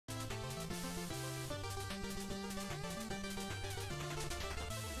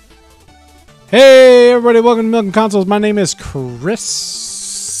Hey everybody, welcome to Milk and Consoles. My name is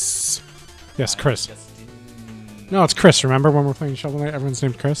Chris. Yes, Chris. No, it's Chris. Remember when we're playing Shovel Knight? Everyone's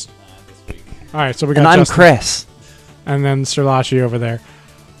named Chris. All right, so we got. And I'm Justin, Chris. and then Sirlashi over there.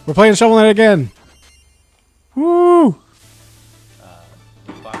 We're playing Shovel Knight again. Woo!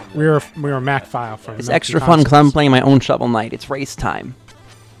 We were a Mac file from. It's Milk extra and fun because Consoles. I'm playing my own Shovel Knight. It's race time.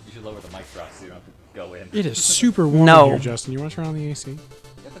 You should lower the mic drop so you don't have to go in. It is super warm No. in here, Justin. You want to turn on the AC?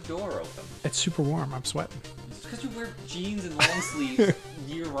 Get the door open. It's super warm. I'm sweating. It's because you wear jeans and long sleeves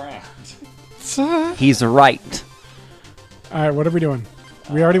year round. He's right. All right, what are we doing?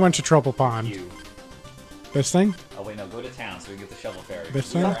 We already went to Trouble Pond. You. This thing? Oh wait, no, go to town so we can get the shovel ferry.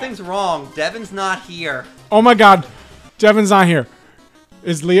 This thing? Something's wrong. Devin's not here. Oh my God, Devin's not here.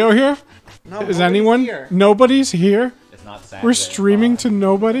 Is Leo here? No, Is anyone? here. Nobody's here. It's not Saturday. We're streaming to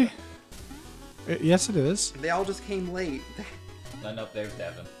nobody. Yes, it is. They all just came late. No, there's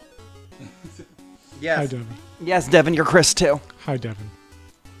Devin. Yes. Hi, Devin. Yes, Devin, you're Chris too. Hi, Devin.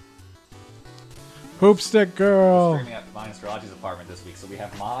 Poopstick girl. Streaming at mine and Sirlachi's apartment this week, so we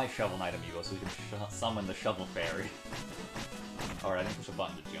have my Shovel Knight amiibo, so we can summon the shovel fairy. Alright, I didn't push a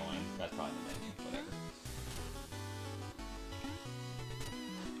button to join. That's probably the menu. Whatever.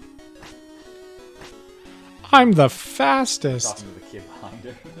 I'm the fastest. Talking to the kid behind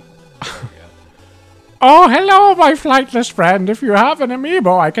her. There we go. Oh, hello, my flightless friend. If you have an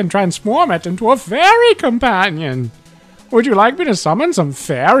amiibo, I can transform it into a fairy companion. Would you like me to summon some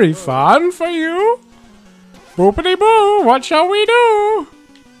fairy fun for you? Boopity boo, what shall we do?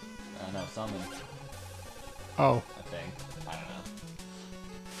 No, summon, Oh. I think. I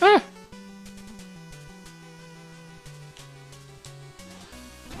don't know. Eh.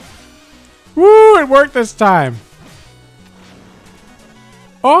 Woo, it worked this time.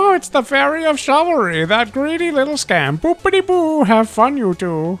 Oh, it's the fairy of chivalry, that greedy little scam. Boopity boo, have fun, you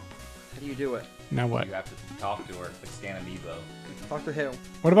two. How do you do it? Now what? You have to talk to her, like scan amiibo. Talk to who?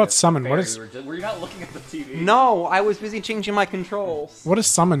 What about summon? What Fairy, is were you not looking at the TV? No, I was busy changing my controls. what does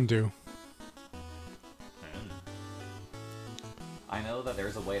summon do? I know that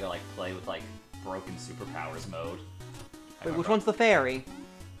there's a way to like play with like broken superpowers mode. Wait, which one's the fairy?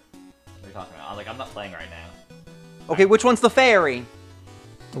 What are you talking about? I'm not playing right now. Okay, which one's the fairy?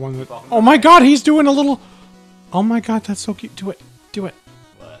 The one that. Oh my God, he's doing a little. Oh my God, that's so cute. Do it. Do it.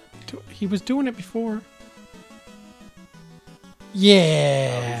 What? Do it. He was doing it before. Oh,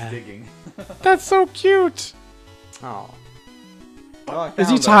 Yeah. he's digging. That's so cute. Oh. Is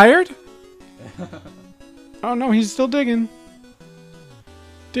he tired? Oh no, he's still digging.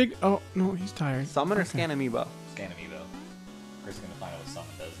 Dig. Oh no, he's tired. Summon or Okay. scan amiibo? Scan amiibo. Chris is gonna find out what summon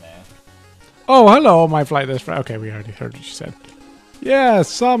does now. Oh, hello, my flightless friend. Okay, we already heard what you said. Yeah,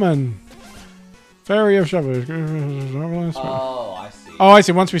 summon. Fairy of Shovel. Oh, I see. Oh, I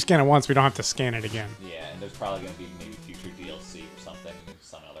see. Once we scan it once, we don't have to scan it again. Yeah, and there's probably gonna be maybe future DLC or something. Maybe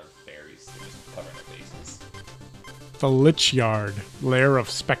some other fairies that just covering their faces. The Lich Yard, Lair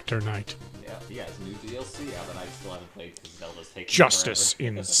of Spectre Knight. Yeah, he has new DLC out that I still haven't played because Zelda's taking Justice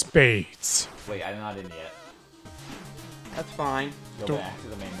forever. in spades. Wait, I'm not in yet. That's fine. Go Don't- back to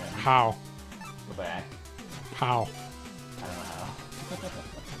the main menu. How? Go back. How? I don't know how.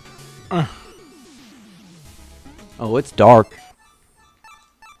 Oh, it's dark.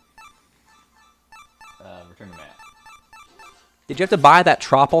 Return to map. Did you have to buy that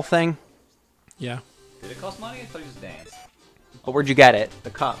tropple thing? Yeah. Did it cost money? I thought you just danced. But where'd you get it? The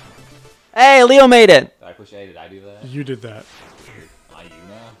cup. Hey, Leo made it! Did I push A? Did I do that? You did that. Am I you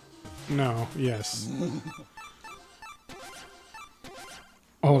now? No. Yes.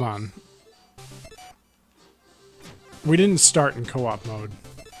 Hold on. We didn't start in co-op mode.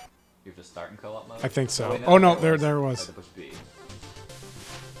 You have to start in co-op mode? I think so. wait, Oh, no, there I it had was. to push B.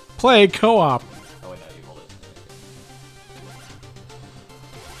 Play co-op. Oh wait, no, you hold it.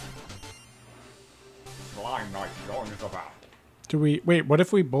 Slime Knight, join us about. Do we... Wait, what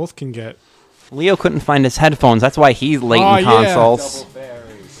if we both can get... Leo couldn't find his headphones. That's why he's late Oh, in yeah. consoles. Double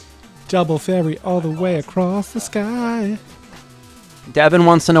fairies. Double fairy all the way across the sky? Devin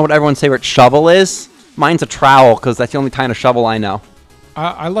wants to know what everyone's favorite shovel is. Mine's a trowel, because that's the only kind of shovel I know.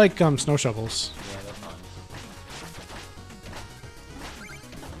 I like snow shovels. Yeah, that's fine.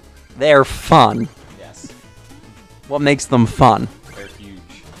 They're fun. Yes. What makes them fun? They're huge.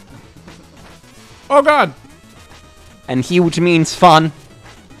 Oh, God! And huge means fun.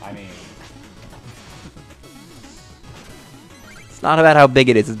 I mean, It's not about how big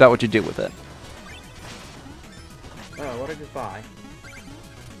it is, it's about what you do with it. Oh, what did I just buy?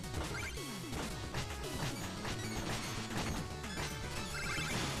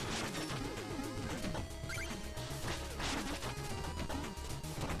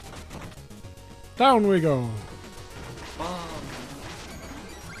 Down we go. Bomb.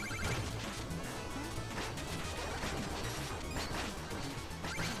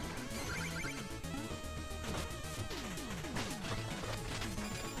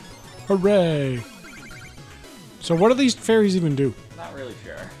 Hooray! So what do these fairies even do? Not really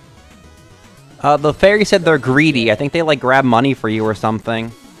sure. The fairy said they're greedy. I think they like grab money for you or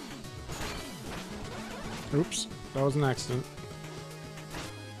something. Oops, that was an accident.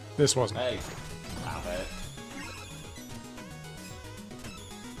 This wasn't. Hey, stop it.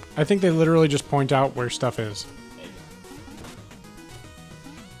 I think they literally just point out where stuff is. Maybe.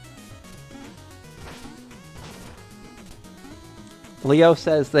 Leo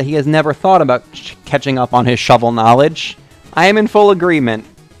says that he has never thought about catching up on his shovel knowledge. I am in full agreement.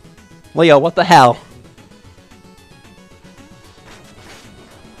 Leo, what the hell?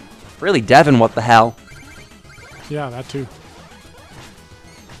 Really, Devin, what the hell? Yeah, that too.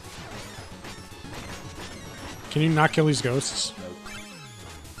 Can you not kill these ghosts? Nope.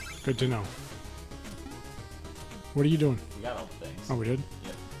 Good to know. What are you doing? We got all the things. Oh, we did?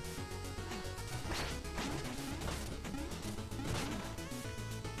 Yep.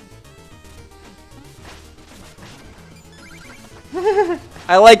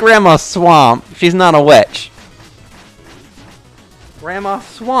 I like Grandma Swamp. She's not a witch. Grandma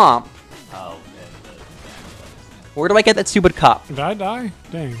Swamp. Oh, and Where do I get that stupid cup? Did I die?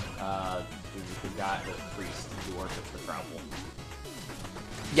 Dang. we forgot the priest who worships the crumble.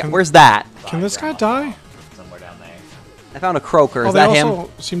 Yeah, where's that? Can this guy die? Somewhere down there. I found a croaker. Oh, Is they that him?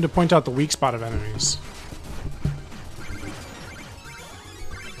 also seem to point out the weak spot of enemies.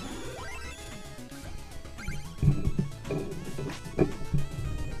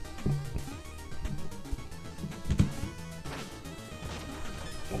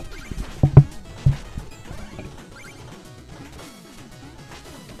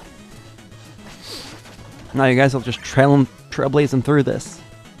 No, you guys will just trailblazing through this. It's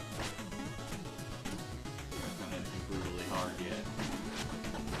gonna be brutally hard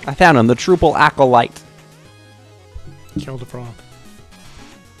yet. I found him, the Truple Acolyte. Killed the frog.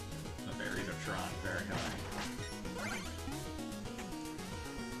 The berries are trying very hard.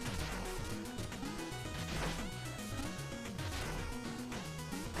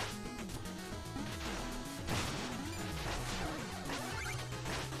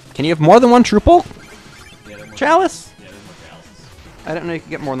 Can you have more than one Truple? Yeah, they're more Chalice? Yeah, there's more chalices. I didn't know you could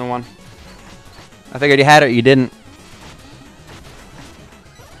get more than one. I figured you had it, you didn't.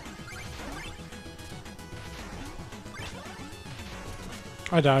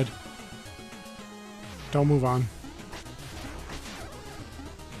 I died. Don't move on.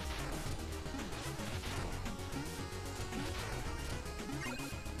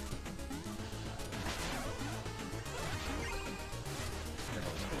 They're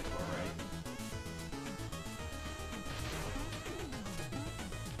both good for, right?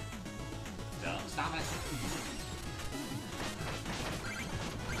 Don't stop it.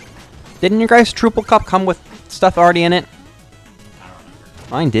 Didn't your guys' Truple Cup come with stuff already in it? I don't remember.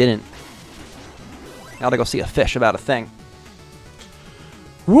 Mine didn't. I gotta go see a fish about a thing.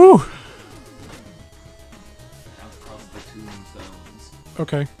 Woo! Down across the tombstones.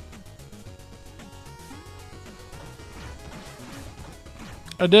 Okay.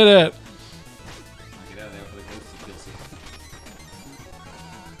 I did it! I'll get out of there for the ghosty pilsy.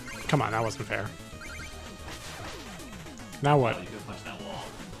 Come on, that wasn't fair. Now what? Oh, you could punch that wall.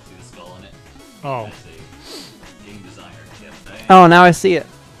 See the skull in it? Oh, That's a game designer tip. Oh, now I see it.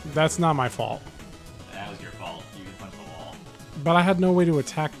 that's not my fault. That was your fault. You could punch the wall But I had no way to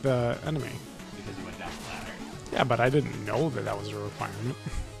attack the enemy. because you went down the ladder. Yeah, but I didn't know that that was a requirement.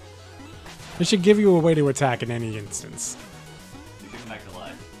 It should give you a way to attack in any instance. You should come back to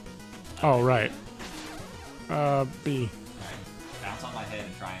life. Oh, right. B. Alright. Bounce on my head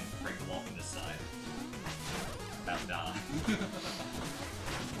and try and break the wall from this side. About to die.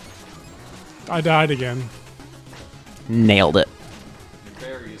 I died again. Nailed it. Your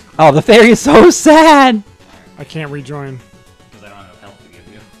fairy is Oh, the fairy is so sad! I can't rejoin. because I don't have enough health to give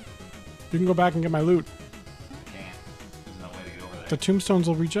you. You can go back and get my loot. I can't. There's no way to get over there. The tombstones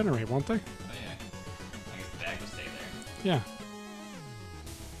will regenerate, won't they? Oh yeah. I guess the bag will stay there. Yeah.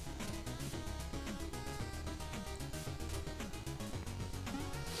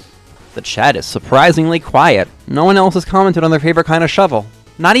 The chat is surprisingly quiet. No one else has commented on their favorite kind of shovel.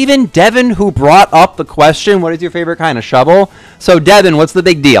 Not even Devin, who brought up the question, what is your favorite kind of shovel? So, Devin, what's the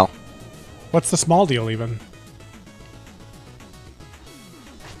big deal? What's the small deal, even?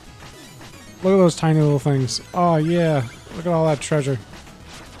 Look at those tiny little things. Oh, yeah. Look at all that treasure.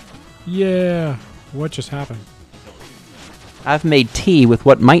 Yeah. What just happened? I've made tea with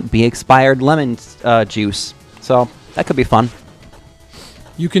what might be expired lemon juice, so that could be fun.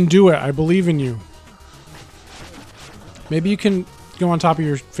 You can do it. I believe in you. Maybe you can go on top of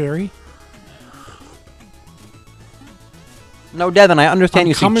your fairy. No, Devin, I understand I'm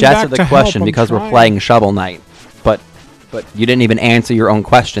you coming suggested back the to question help, I'm because we're trying. playing Shovel Knight, but you didn't even answer your own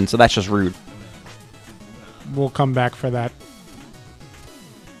question, so that's just rude. We'll come back for that.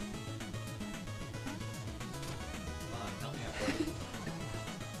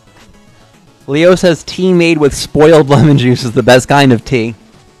 Leo says tea made with spoiled lemon juice is the best kind of tea.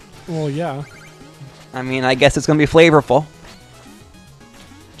 Well, yeah. I mean, I guess it's gonna be flavorful.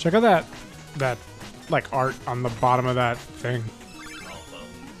 Check out that like art on the bottom of that thing.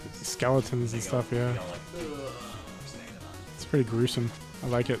 Skeletons and stuff, yeah. It's pretty gruesome. I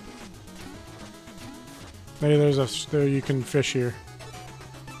like it. Hey, there you can fish here.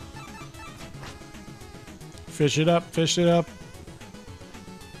 Fish it up, fish it up.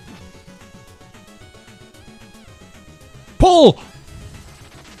 Pull!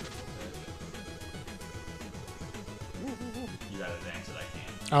 You gotta advance it, I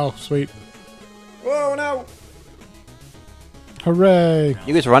can't. Oh, sweet. Oh no! Hooray!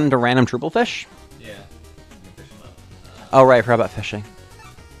 You guys run into random triple fish? Yeah. You can fish them up. Oh right, I forgot about fishing.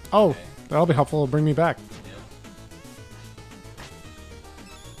 Oh, that'll be helpful. It'll bring me back.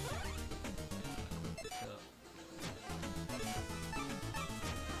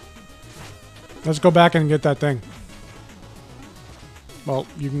 Let's go back and get that thing. Well,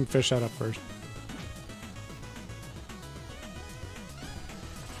 you can fish that up first.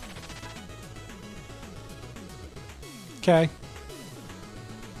 Okay.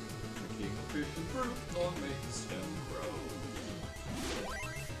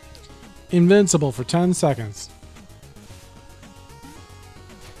 Invincible for 10 seconds.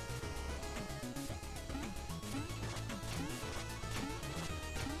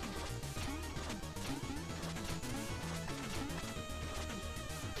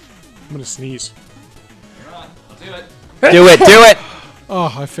 I'm gonna sneeze. You're on. Let's do it. Do it, do it!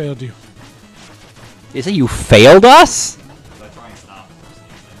 Oh, I failed you. You say you failed us? So I try and stop him from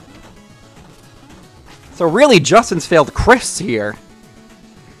sneezing. So really, Justin's failed Chris here.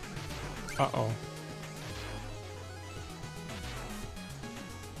 Uh-oh.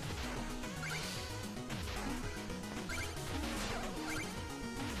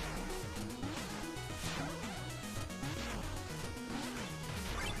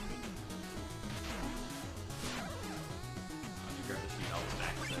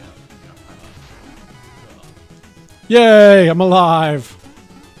 Yay, I'm alive.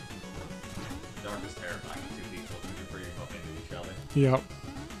 Dark is terrifying to two people because you're pretty up into each other. Yep.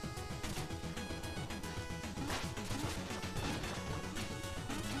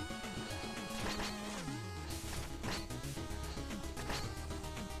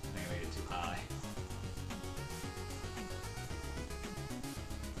 I think I made it too high.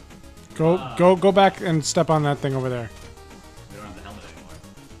 Go back and step on that thing over there. We don't have the helmet anymore.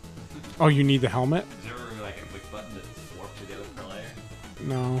 Oh, you need the helmet? Is there ever like a quick button to warp to the other per layer?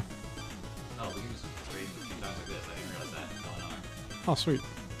 No. Oh, we can just trade a few times like this. I didn't realize that. Oh, no. Oh, sweet.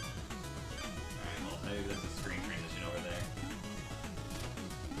 Alright, well, maybe that's a screen transition over there.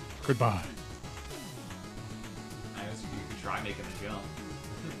 Goodbye. I guess you could try making the jump.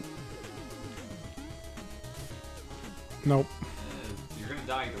 Nope. You're gonna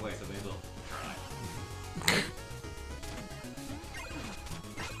die either way, so maybe we'll try.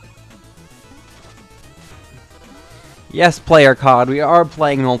 Yes, player COD, we are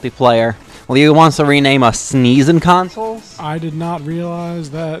playing multiplayer. Leo wants to rename us Sneezing Consoles. I did not realize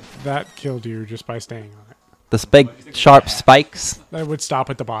that that killed you just by staying on it. The big sharp spikes. That would stop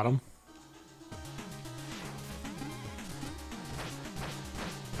at the bottom.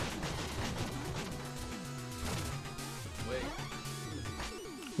 Wait.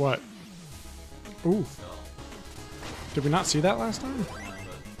 What? Ooh. So, Did we not see that last time? but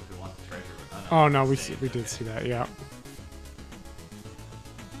if we want the treasure, Oh no, we saved, did okay. see that. Yeah.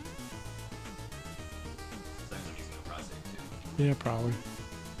 So I'm using the process too. Yeah, probably.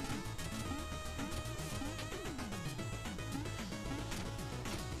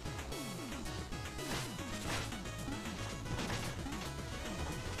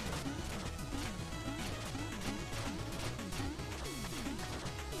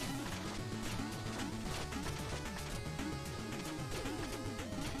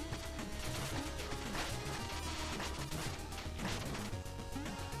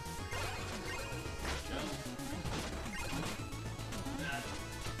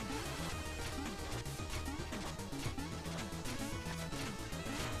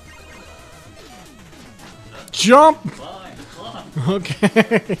 Jump! Climb,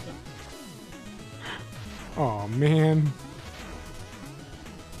 Okay. Oh man.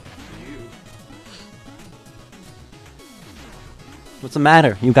 What's the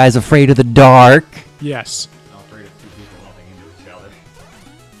matter? You guys afraid of the dark? Yes. I'm afraid of two people bumping into each other.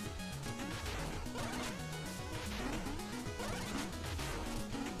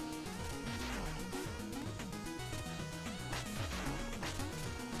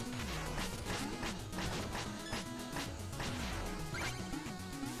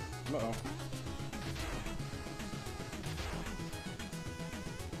 Uh-oh.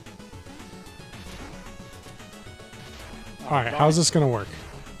 Alright, how's this gonna work?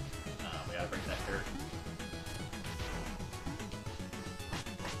 We gotta break that dirt.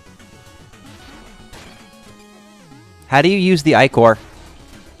 How do you use the Ichor?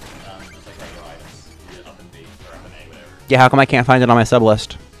 Just like regular items. You up and B, or up and A, whatever. Yeah, how come I can't find it on my sub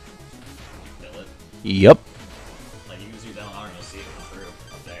list? Fill it. Yep. Like, you can use down R and you'll see it come through.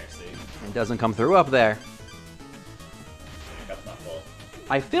 Up there, see? It doesn't come through up there. Your cup's not full.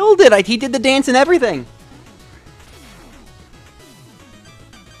 I filled it. He did the dance and everything.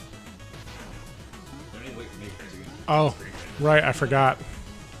 You don't need to wait for me, Chris. You can Oh, screen it. right, I forgot.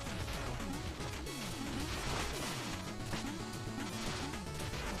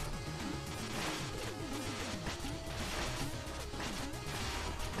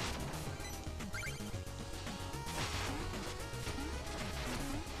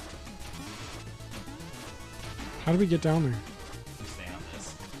 How do we get down there? You stay on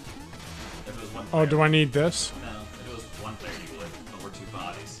this. If it was one Oh, player, do I need this? No, if it was one player, you would. But we're two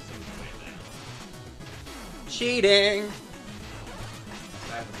bodies, so we can wait down. Cheating.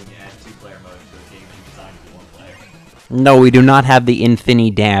 What happens when you add two-player mode to a game that you designed for one player? No, we do not have the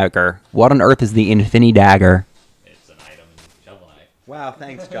Infini Dagger. What on earth is the Infini Dagger? It's an item in Shovel Knight. Wow,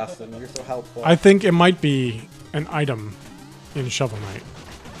 thanks, Justin. You're so helpful. I think it might be an item in Shovel Knight.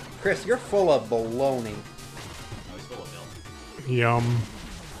 Chris, you're full of baloney. Oh, he's full of milk. Yum.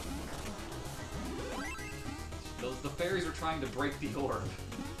 The fairies are trying to break the orb.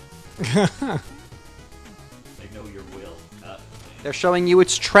 They know your will. They're showing you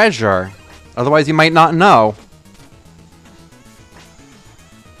its treasure. Otherwise, you might not know.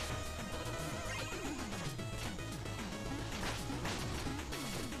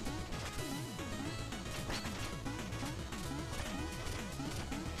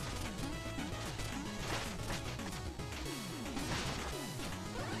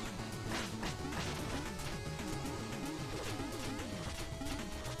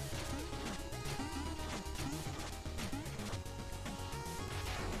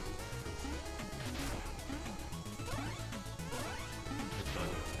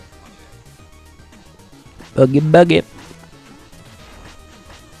 Buggy, buggy.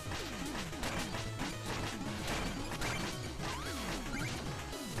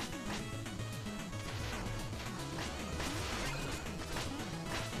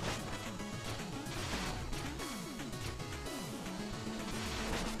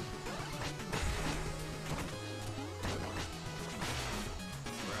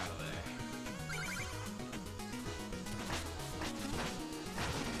 We're out of there.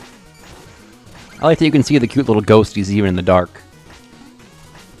 I like that you can see the cute little ghosties even in the dark.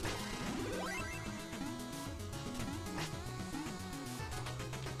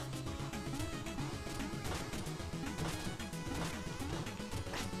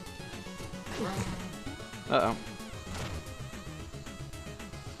 Uh-oh.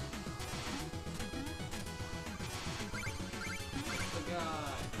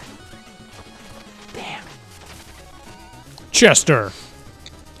 Chester.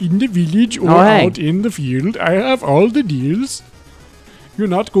 In the village or Oh, hey. out in the field, I have all the deals. You're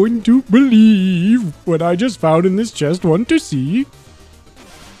not going to believe what I just found in this chest. Want to see?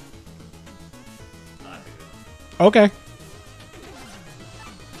 Okay.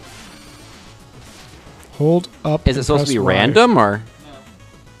 Hold up. Is it and supposed to be press Y. random, or?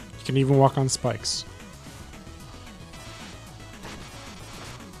 You can even walk on spikes.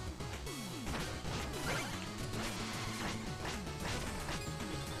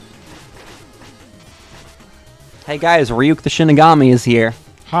 Hey guys, Ryuk the Shinigami is here.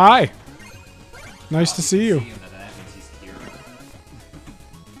 Hi. Nice to see you. That means he's cured.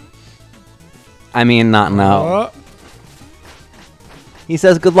 I mean, not no. Uh, He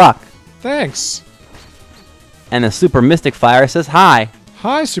says good luck. thanks. And the Super Mystic Fire says hi.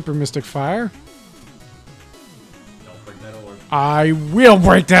 Hi, Super Mystic Fire. Don't break that orb. I will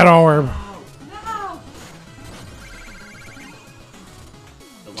break that orb.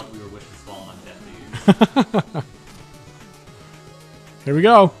 The luck we were wishing was falling on deaf ears. Here we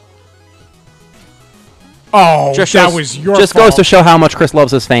go. Oh, Just that shows- was your Just fault. goes to show how much Chris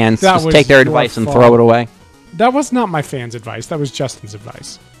loves his fans. That Just was take their your advice and fault. throw it away. That was not my fans' advice. That was Justin's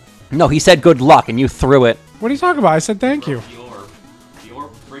advice. No, he said good luck, and you threw it. What are you talking about? I said thank you. The orb. The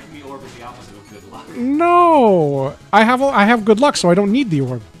orb. Breaking the orb is the opposite of good luck. No, I have good luck, so I don't need the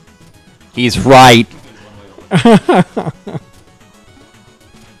orb. He's right. There's one way to look.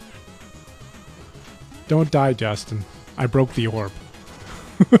 Don't die, Justin. I broke the orb.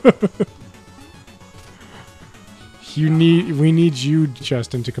 We need you,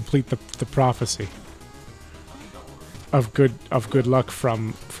 Justin, to complete the prophecy of good luck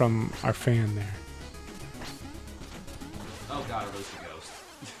from our fan there. Oh god, it was the ghost.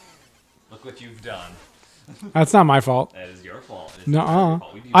 Look what you've done. That's not my fault. That is your fault. It is Nuh-uh. your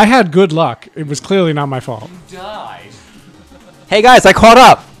fault. We need I had good luck. It was clearly not my fault. to die. Hey guys, I caught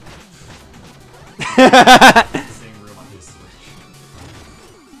up. Same room on his Switch.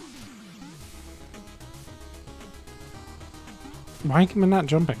 Why am I not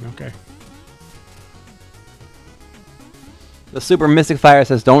jumping? Okay. The Super Mystic Fire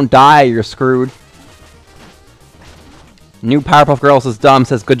says, "Don't die, you're screwed." New Powerpuff Girls is dumb.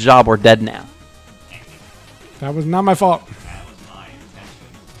 Says, "Good job, we're dead now." That was not my fault. That was my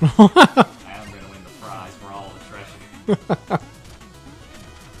intention. I am gonna win the prize for all the treasure.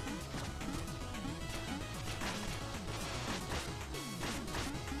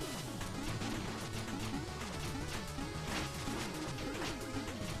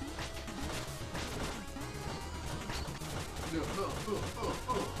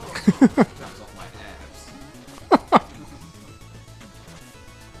 Drops off my abs.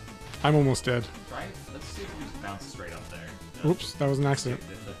 I'm almost dead. Right? Let's see if we just bounce straight up there. Oops, that was an accident.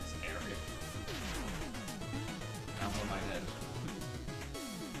 This area. Bounce on my head.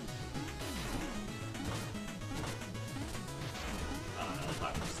 I don't know,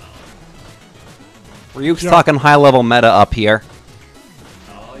 5%. Ryuk's Yeah. talking high-level meta up here.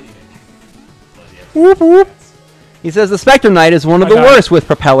 Oh, yeah. But yeah. Whoop whoop. He says the Spectre Knight is one of the I got it. worst with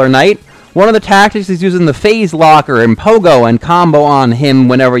Propeller Knight. One of the tactics is using the Phase Locker and Pogo and combo on him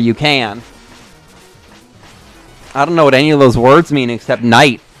whenever you can. I don't know what any of those words mean except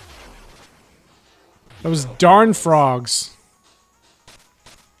Knight. That was darn frogs.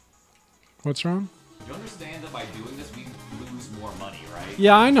 What's wrong? You understand that by doing this, we lose more money, right?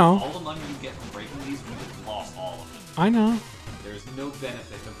 Yeah, I know. All the money you get from breaking these, we just lost all of it. I know. There's no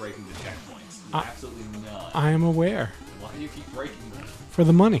benefit to breaking the checkpoints. Absolutely none. I am aware. Why do you keep breaking them? For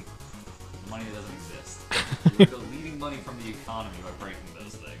the money. Money that doesn't exist. You're deleting money from the economy by breaking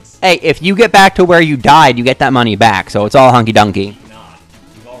those things. Hey, if you get back to where you died, you get that money back, so it's all hunky-dunky. Not.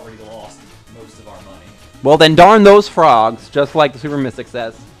 We've already lost most of our money. Well, then darn those frogs, just like the Super Mystic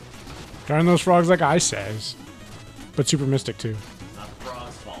says. Darn those frogs like I says. But Super Mystic too. It's not the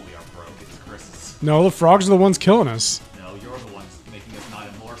frog's fault we are broke, it's Chris's. No, the frogs are the ones killing us. No, you're the ones making us not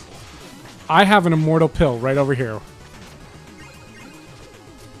immortal. I have an immortal pill right over here.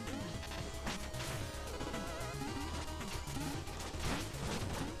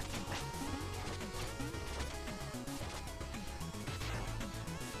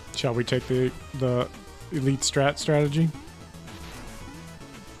 Shall we take the elite strategy?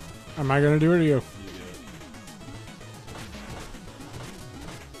 Am I gonna do it or you?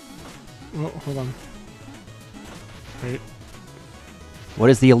 Oh, hold on. Wait. What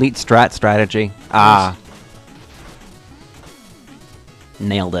is the elite strat strategy? Ah.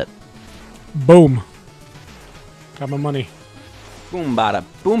 Nailed it. Boom. Got my money. Boom bada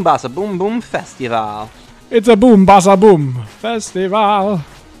boom basa boom boom festival. It's a boom bassa boom festival.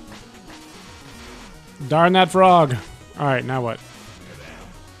 Darn that frog. Alright, now what?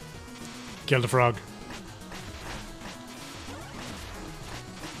 Kill the frog.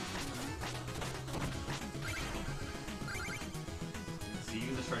 See,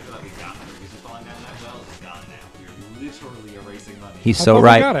 even the treasure that we got when we just falling down that well is gone now. We're literally erasing money. He's I so thought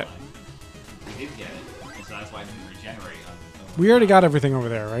right. We got it. We did get it, and so that's why it didn't regenerate. We already got everything over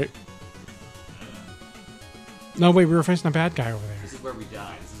there, right? No, wait, we were facing a bad guy over there. This is where we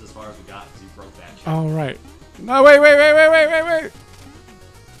died. This is as far as we got because you broke that chest. Oh, right. No, wait.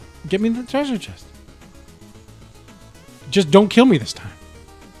 Get me the treasure chest. Just don't kill me this time.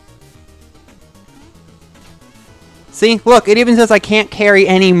 See, look, it even says I can't carry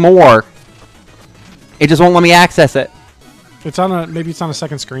any more. It just won't let me access it. It's on a, maybe it's on a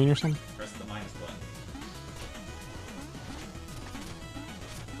second screen or something. Press the minus button.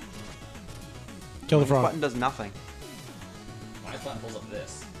 Kill the This frog. button does nothing. Minus button pulls up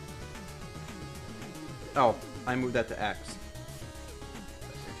this. Oh, I moved that to X.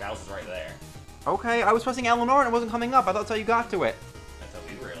 Your chalice is right there. Okay, I was pressing Eleanor and it wasn't coming up. I thought that's how you got to it. That's how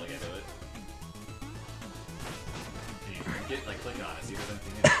we were able to get to it. click on it, see if there's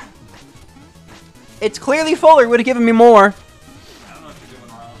anything in it. It's clearly full, or it would have given me more. I don't know what you're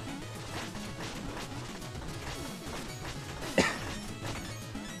doing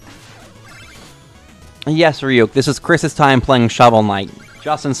wrong. Yes, Ryuk, this is Chris's time playing Shovel Knight.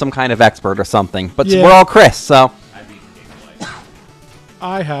 Justin's some kind of expert or something, but Yeah. we're all Chris, so... I beat the game twice.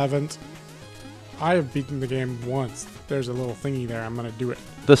 I haven't. I have beaten the game once. There's a little thingy there. I'm gonna do it.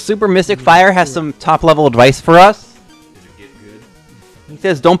 The Super Mystic Fire has some top-level advice for us. Does it get good? He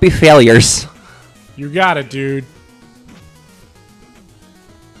says, don't be failures. You got it, dude.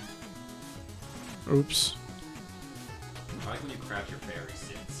 Oops. I like when you crouch your fairy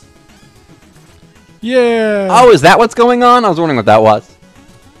sits. Yeah. Oh, is that what's going on? I was wondering what that was.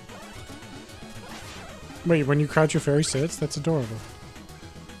 Wait, when you crouch your fairy sits? That's adorable.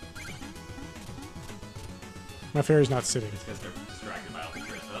 My fairy's not sitting. It's because they're distracted by all the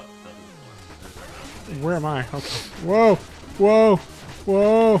dress up. Where am I? Okay. Whoa! Whoa!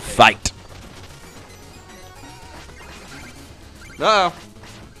 Whoa! Fight. Uh-oh.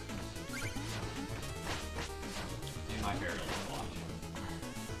 My fairy will watch.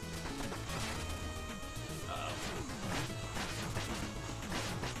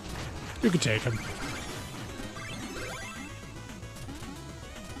 You can take him.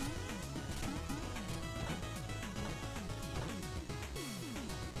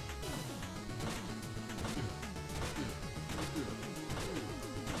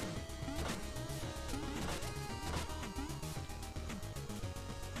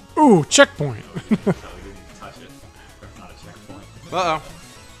 Ooh, checkpoint. No, we didn't even touch it. That's not a checkpoint. Uh-oh.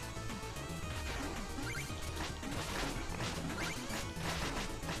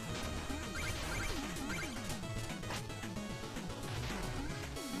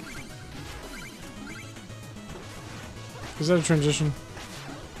 Is that a transition? No.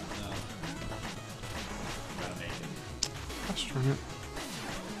 Gotta make it. Gosh darn it.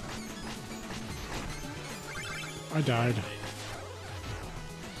 I died.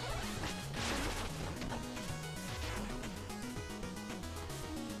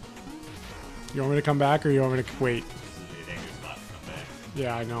 You want me to come back or you want me to wait? This is a dangerous spot to come back.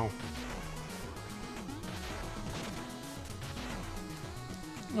 Yeah, I know.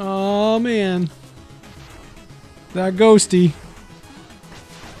 Oh man. That ghosty.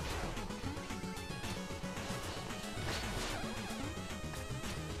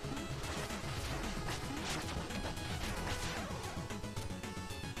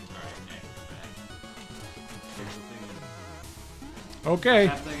 Alright, okay, come back. Okay.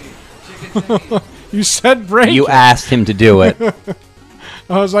 That thingy. Chicken thingy. You said break You it. asked him to do it.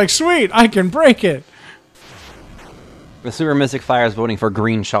 I was like, sweet, I can break it. The Super Mystic Fire is voting for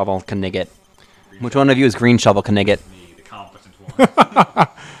Green Shovel Knigget. Which one of you is Green Shovel Knigget? Me, the competent one.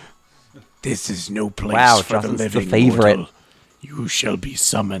 This is no place Wow, for the Justin's the living favorite. mortal. You shall be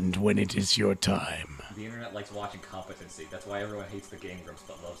summoned when it is your time. The internet likes watching competency. That's why everyone hates the Game Grumps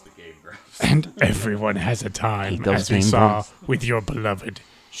but loves the Game Grumps. And everyone has a time, Hate those as we Game saw Grumps. with your beloved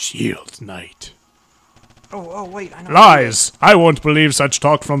Shield Knight. Oh, wait, I know. Lies! I won't believe such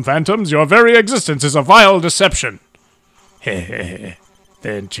talk from phantoms. Your very existence is a vile deception. The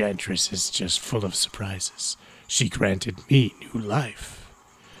Enchantress is just full of surprises. She granted me new life,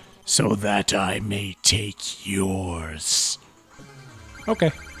 so that I may take yours. Okay.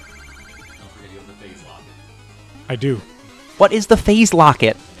 Don't forget you have the phase locket. I do. What is the Phase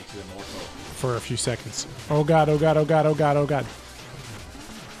Locket? It makes you immortal. For a few seconds. Oh god, oh god, oh god, oh god, oh god.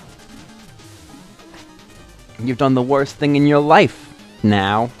 You've done the worst thing in your life.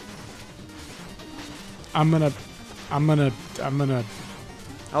 Now. I'm gonna... I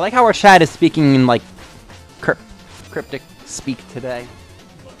like how our chat is speaking in, like, cryptic speak today.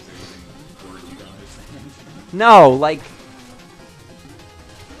 Look, they're using words you don't understand. No, like...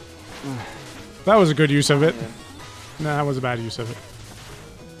 That was a good use of it. Nah, that was a bad use of it.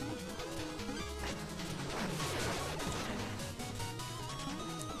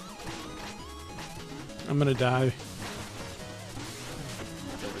 I'm gonna die.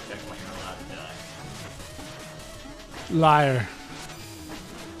 Kill the checkpoint, you're not allowed to die. Liar.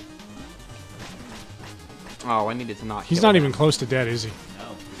 Oh, I needed to not He's kill not him. even close to dead, is he? No,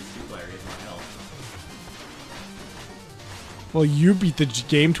 because he's two-player, he has more health. Well, you beat the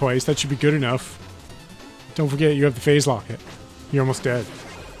game twice. That should be good enough. Don't forget, you have the phase locket. You're almost dead.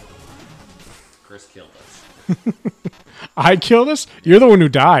 Chris killed us. I killed us? You're the one who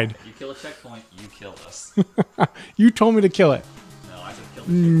died. You kill a checkpoint, you killed us. You told me to kill it. No, I said kill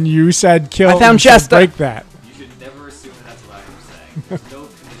the checkpoint. You said kill. I found you said Chester. break that. You should never assume that that's what I'm saying. There's no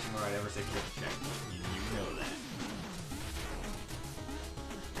condition where I'd ever say kill the checkpoint. You know that.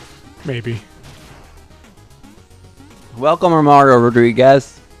 Welcome, Romario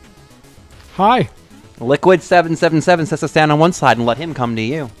Rodriguez. Hi. Liquid777 sets us down on one side and let him come to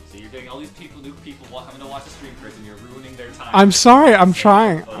you. So you're getting all these new people having to watch the stream, Chris, and you're ruining their time. I'm sorry. I'm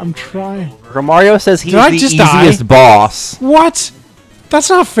trying. I'm trying. Romario says he's Did I the just easiest die? boss. What? That's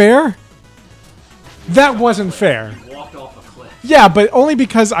not fair. That wasn't fair. You walked off a cliff. Yeah, but only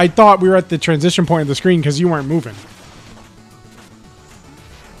because I thought we were at the transition point of the screen because you weren't moving.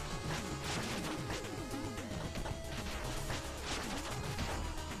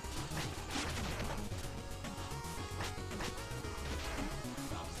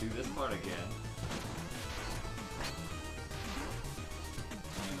 Let's do this part again.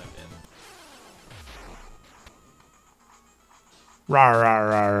 And I'm in. Rar, rar,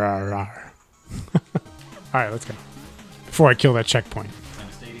 rar, rar, rar. Alright, let's go. Before I kill that checkpoint. I'm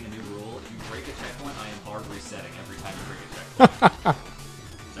stating a new rule. If you break a checkpoint, I am hard resetting every time you break a checkpoint.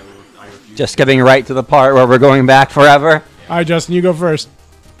 I refuse Just skipping right to the part where we're going back forever. Alright, Justin, you go first.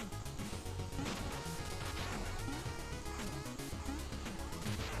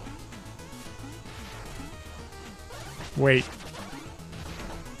 Wait.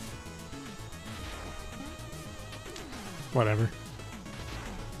 Whatever.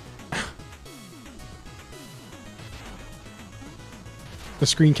 The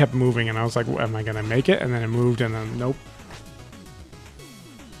screen kept moving, and I was like, am I going to make it? And then it moved, and then nope.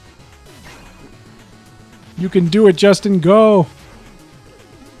 You can do it, Justin. Go.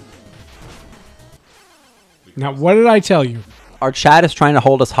 Now, what did I tell you? Our chat is trying to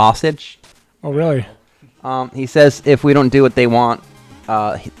hold us hostage. Oh, really? He says if we don't do what they want,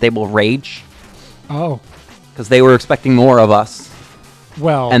 they will rage. Oh. Because they were expecting more of us.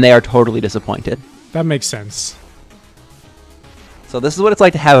 Well, And they are totally disappointed. that makes sense. So this is what it's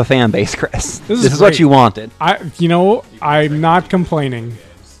like to have a fan base, Chris. This is what great. you wanted. I'm not complaining.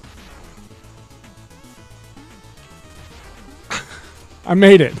 I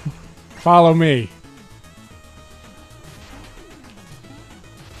made it. Follow me.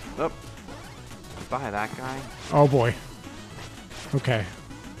 Oh. Goodbye, that guy. Oh boy. Okay.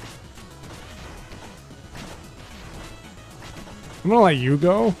 I'm gonna let you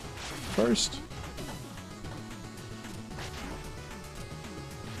go first.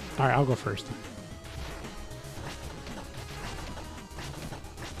 Alright, I'll go first.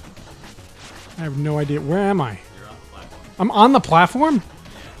 I have no idea. Where am I? You're on the platform. I'm on the platform?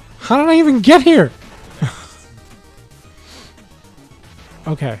 How did I even get here?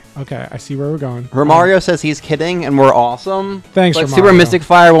 Okay, I see where we're going. Romario says he's kidding and we're awesome. Thanks, but Romario. Super Mystic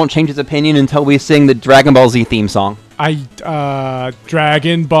Fire won't change his opinion until we sing the Dragon Ball Z theme song.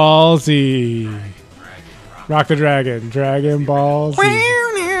 Dragon Ball Z. Rock the Dragon. Dragon Ball Z.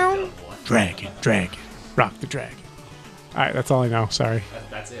 Dragon. Rock the Dragon. Alright, that's all I know. Sorry.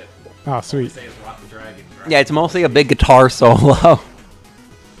 That's it. Oh, sweet. Say it's Rock the Dragon. Yeah, it's mostly a big guitar solo.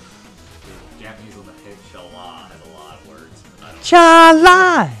 Japanese on the head shala has a lot of words. But I don't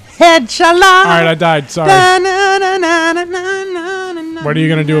Chala, head chala. Alright, I died. Sorry. What are you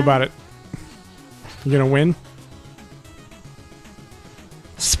gonna do about it? You gonna win?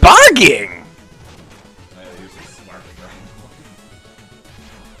 Sparking! usually sparking right.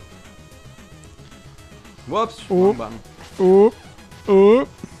 Whoops. Oop. Wrong button. Oop. Oop.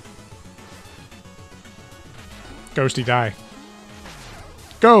 Ghosty, die.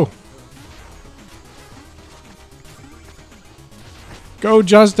 Go. Go,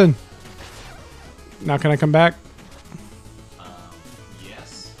 Justin. Now can I come back?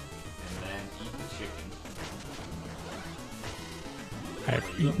 Yes. And then eat the chicken. I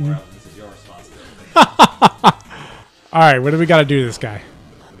have You eaten. Morales, this is your responsibility. Alright, what do we gotta do to this guy?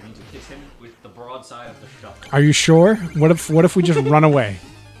 We need to hit him with the broadside of the shovel. Are you sure? What if we just run away?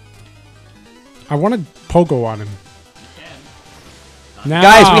 I want to pogo on him. Now.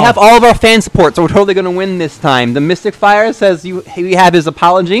 Guys, we have all of our fan support, so we're totally going to win this time. The Mystic Fire says we have his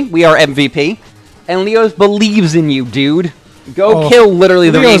apology. We are MVP. And Leo's believes in you, dude. Go kill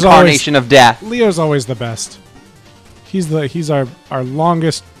literally the Leo's reincarnation of death. Leo's always the best. He's our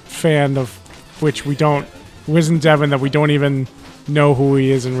longest fan, of which we don't. Who isn't Devin, that we don't even know who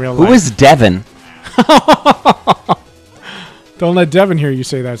he is in real life. Who is Devin? Don't let Devin hear you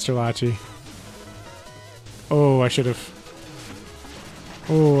say that, Strelacci. Oh, I should have.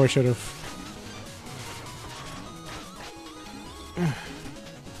 Oh, I should have.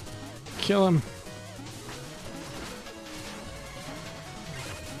 Kill him.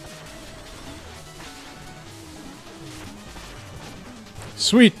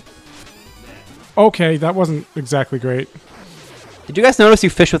 Sweet. Okay, that wasn't exactly great. Did you guys notice you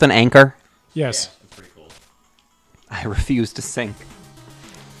fish with an anchor? Yes. That's pretty cool. I refuse to sink.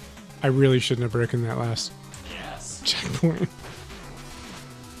 I really shouldn't have broken that last. Yes. checkpoint.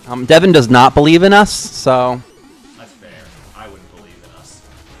 Devin does not believe in us, so That's fair. I wouldn't believe in us.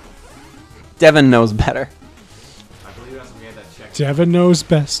 Devin knows better. I believe in us if we had that check. Devin knows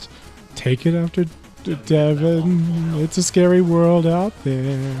best. Take it after Devin. It's a scary world out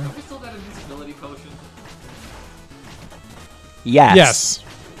there. Have we still got invincibility potion? Yes. Yes.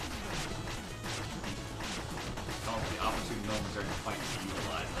 The opportune moments are in the fight to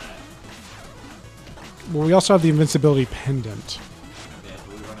utilize that. Well, we also have the invincibility pendant. Yeah,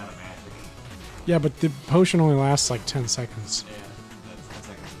 but we run out of magic. Yeah, but the potion only lasts like 10 seconds. Yeah, that's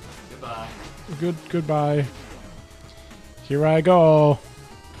 10 seconds. Goodbye. Goodbye. Here I go.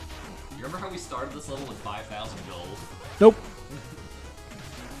 You remember how we started this level with 5,000 gold? Nope.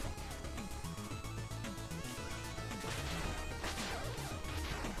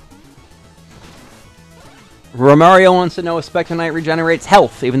 Romario wants to know if Spectre Knight regenerates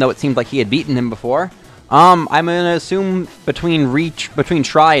health, even though it seemed like he had beaten him before. I'm gonna assume between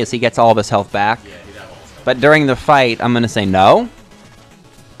tries he gets all of his health back. Yeah, he'd have all this stuff. But during the fight, I'm gonna say no.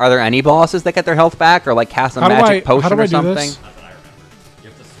 Are there any bosses that get their health back, or like cast a magic potion how do or I do something? this? Not that I remember. You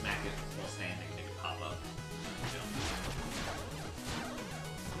have to smack it while standing and make it pop up.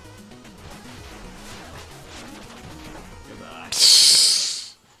 Goodbye.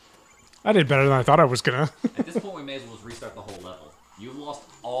 I did better than I thought I was gonna. At this point, we may as well just restart the whole level. You've lost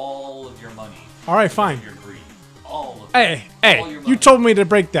all of your money. All right, fine. Your greed. All of it. Hey, All your you money. told me to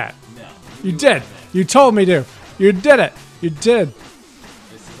break that. No. You do did. everything. You told me to. You did it. You did.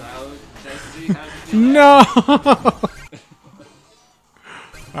 This is how you do that. No.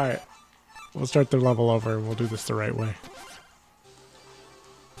 All right. We'll start the level over. We'll do this the right way.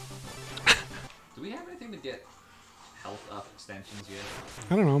 Do we have anything to get health up extensions yet?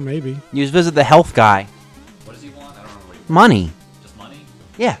 I don't know. Maybe. You just visit the health guy. What does he want? I don't remember what he Money. wants. Just money?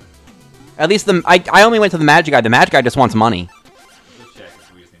 Yeah. At least I only went to the magic guy. The magic guy just wants money. Let's check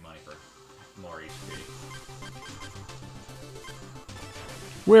if we just need money for more HP.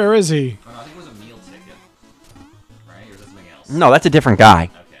 Where is he? Oh, no, I think it was a meal ticket. Right? Or is that something else? No, that's a different guy.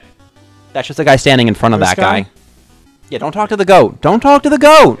 Okay. That's just a guy standing in front of This that guy. guy? Yeah, don't talk to the goat. Don't talk to the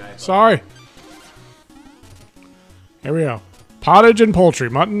goat. Guy, Sorry. Here we go. Pottage and poultry,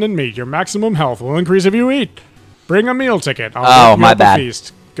 mutton and meat. Your maximum health will increase if you eat. Bring a meal ticket. I'll Oh, wake you my up a bad.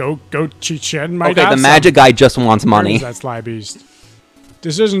 Feast. Go, Chichen might Okay, have the some. magic guy just wants Where money. is that sly beast?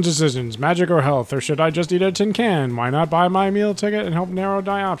 Decisions. Magic or health? Or should I just eat a tin can? Why not buy my meal ticket and help narrow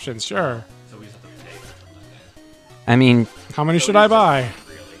my options? Sure. So we just have to pay for something. I mean, How many So should he's I just buy? not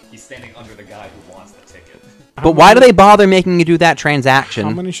Really? He's standing under the guy who wants the ticket. but why do they bother making you do that How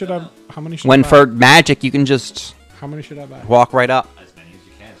transaction many should I? How many should when I buy? for magic you can just How many should I buy? walk right up? As many as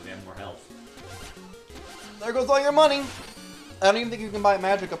you can so we have more health. There goes all your money. I don't even think you can buy a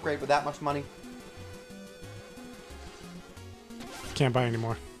magic upgrade with that much money. Can't buy any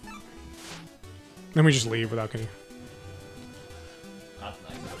more. Then we just leave without getting. Not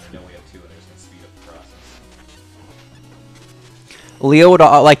nice, but they know we have two and they're just gonna speed up the process. Leo would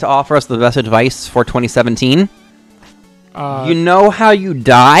like to offer us the best advice for 2017. You know how you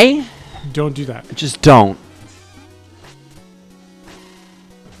die? Don't do that. Just don't.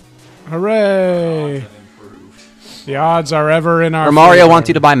 Hooray! Odds have improved. The odds are ever in our Or Mario favor. wants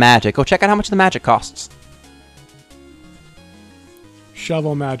you to buy magic. Go check out how much the magic costs.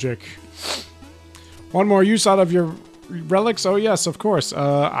 Shovel magic. One more use out of your relics? Oh, yes, of course.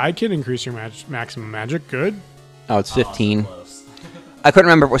 I can increase your maximum magic. Good. Oh, it's 15. Close. I couldn't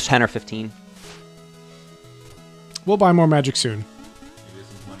remember if it was 10 or 15. We'll buy more magic soon. Maybe there's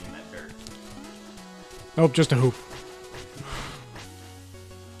some money in that dirt. Nope, just a hoop.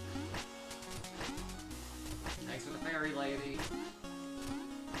 Thanks for the fairy lady.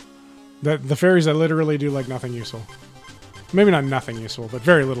 The fairies that literally do like nothing useful. Maybe not nothing useful, but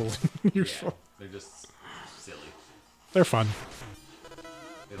very little useful. Yeah, they're just silly. They're fun.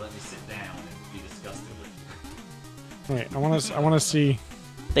 They let me sit down and be disgusted with. Wait, I want to see.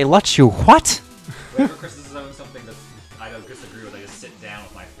 They let you what? Whenever Chris is doing something that I don't disagree with, I just sit down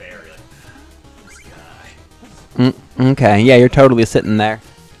with my fairy. Like, this guy. Okay, yeah, you're totally sitting there.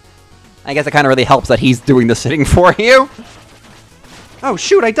 I guess it kind of really helps that he's doing the sitting for you. Oh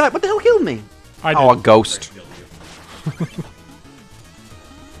shoot, I died. What the hell killed me? I Oh, a did. ghost. Killed you.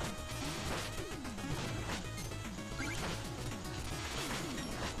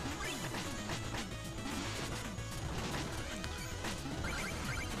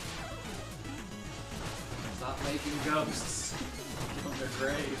 Stop making ghosts from their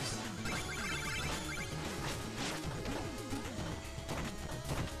graves.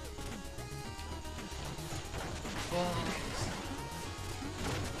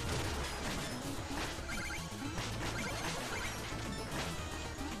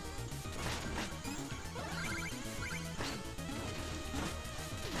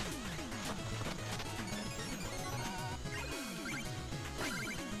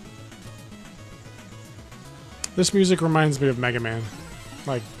 This music reminds me of Mega Man.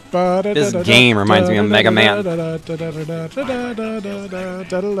 Like This game reminds me of Mega Man. Also,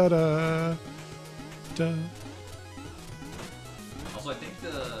 I think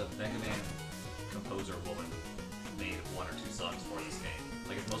the Mega Man composer woman made 1 or 2 songs for this game.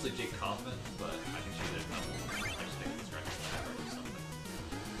 Like, it's mostly Jake Kaufman, but I think she did a couple. I just think it's directed by her or something.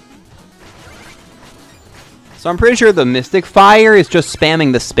 So I'm pretty sure the Mystic Fire is just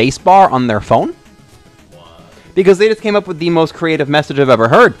spamming the spacebar on their phone. What? Because they just came up with the most creative message I've ever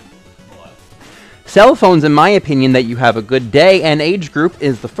heard. What? Cell phones, in my opinion, that you have a good day, and age group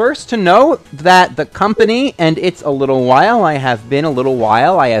is the first to know that the company, and it's a little while, I have been a little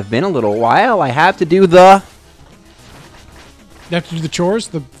while, I have been a little while, I have to do the... You have to do the chores,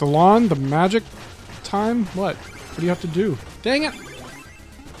 the lawn, the magic time? What? What do you have to do? Dang it!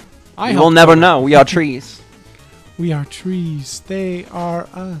 We'll never know. We are trees. We are trees. They are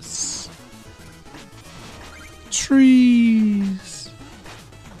us. Trees.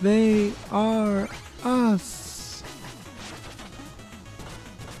 They are us.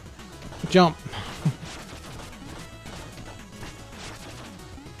 Jump.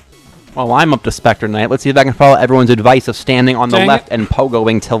 Well, I'm up to Spectre Knight. Let's see if I can follow everyone's advice of standing on the Dang left it. and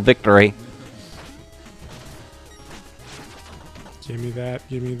pogoing till victory. Give me that.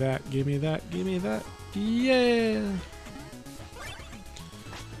 Give me that. Give me that. Give me that. Yeah.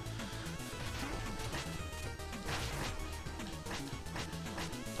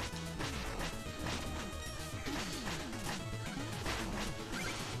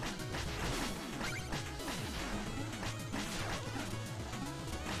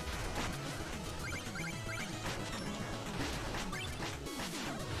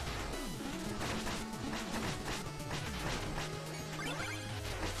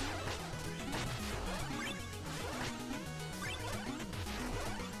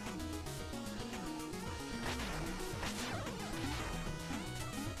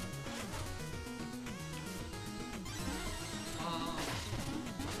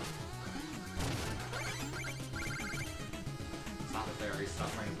 Stop it there.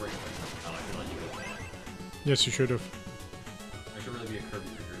 Stop trying to break away. Oh, I feel like you could have done it. Yes, you should have. There should really be a Kirby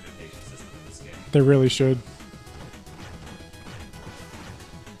regurgitation system in this game. They really should.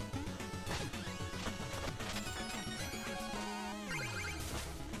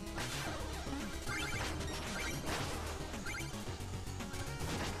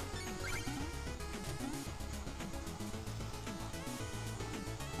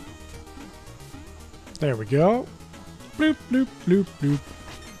 There we go. Bloop, bloop, bloop, bloop.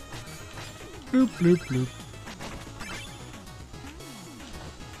 Bloop, bloop, bloop.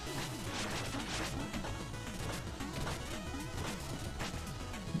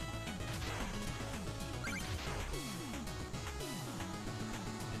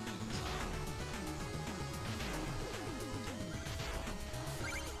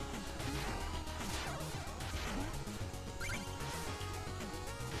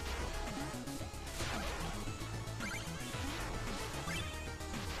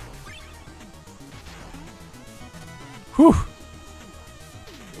 Whew.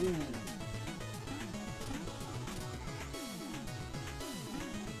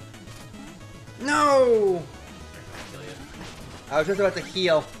 No! I was just about to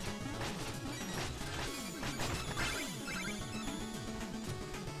heal.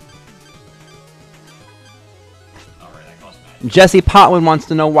 Alright, that cost magic. Jesse Potwin wants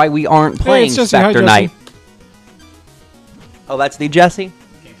to know why we aren't playing it's Jesse. Hi, Spectre Jesse. Knight. Oh, that's the Jesse?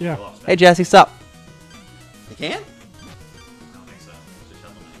 Can't Yeah. go off Hey, Jesse, sup? You can? I don't think so. It's just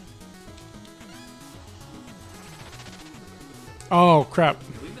Shovel Knight. Oh, crap.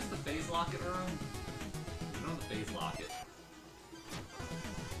 Did we miss the phase locket room? We don't have the phase locket.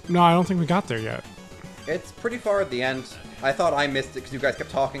 No, I don't think we got there yet. It's pretty far at the end. I thought I missed it because you guys kept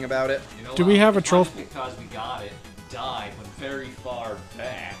talking about it. You know Do what? we have a It's probably trophy? Because we got it, died, went very far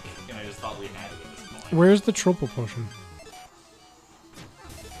back, and I just thought we had it at this point. Where's the triple potion?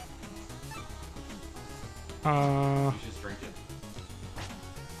 You should just drink it.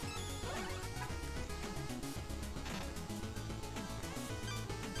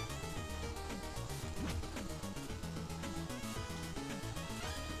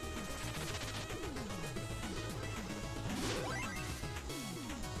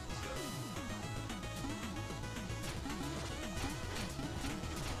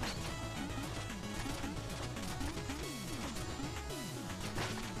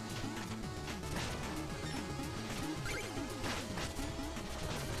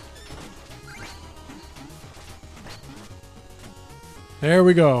 There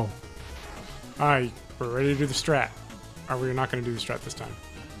we go. Alright, we're ready to do the strat. Or we're not going to do the strat this time.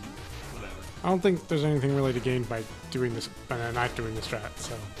 Whatever. I don't think there's anything really to gain by doing this, by not doing the strat,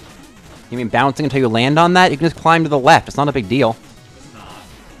 so. You mean bouncing until you land on that? You can just climb to the left. It's not a big deal. It's not.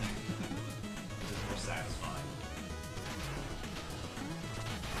 It's more satisfying.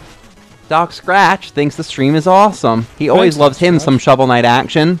 Doc Scratch thinks the stream is awesome. He always Thanks, loves Doc him Scratch. some Shovel Knight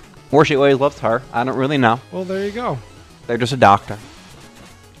action. Or she always loves her. I don't really know. Well, there you go. They're just a doctor.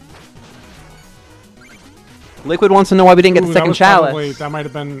 Liquid wants to know why we didn't get the Ooh, second was chalice. probably- that might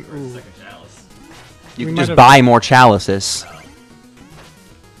have been. Ooh. Second chalice. You we can might just have- buy more chalices.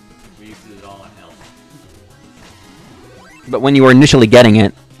 We used it all on health. But when you were initially getting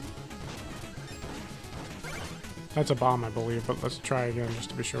it, That's a bomb, I believe, but let's try again just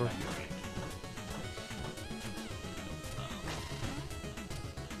to be sure.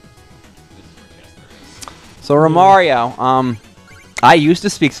 so Romario, I used to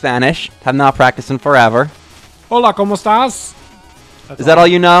speak Spanish, have not practiced in forever. Hola, ¿cómo estás? Is that all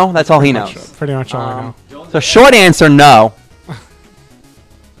you know? That's all he knows. Pretty much all I know. So short answer, no.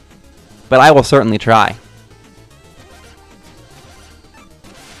 But I will certainly try.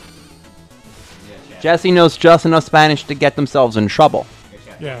 Jesse knows just enough Spanish to get themselves in trouble.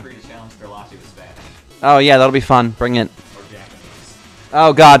 Yeah. Free to challenge Scarlatti with Spanish Oh yeah, that'll be fun. Bring it. or Japanese.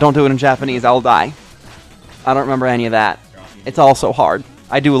 Oh god, don't do it in Japanese. I'll die. I don't remember any of that. It's all so hard.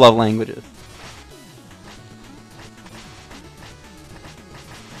 I do love languages.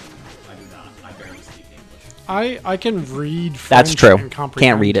 I do not. I barely speak English. I can read French That's true. and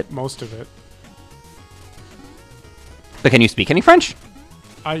comprehend Can't read it. most of it. But can you speak any French?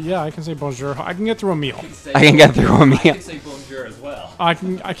 Yeah, I can say bonjour. I can get through a meal. I can get through a I meal. can say bonjour as well. I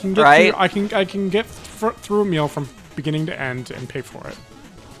can get Right? through, I can get through a meal from beginning to end and pay for it.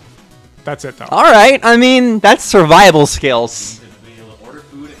 That's it though. Alright, I mean, that's survival skills. If we order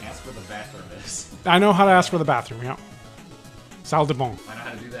food and ask where the bathroom is. I know how to ask for the bathroom. Yeah. Sal de bon. I know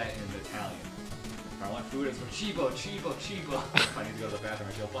how to do that in Italian. If I want food, it's cibo, cibo, cibo. If I need to go to the bathroom,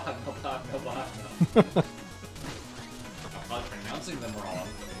 I go bagno, bagno, bagno. I'm probably pronouncing them wrong,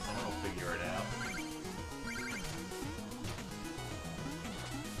 but someone will figure it out.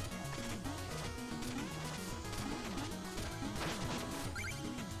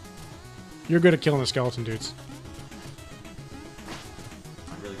 You're good at killing the skeleton dudes.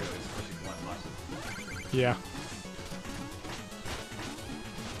 I'm really good at this pushing one button. Yeah.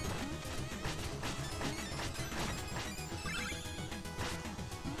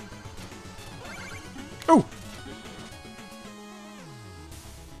 Oh.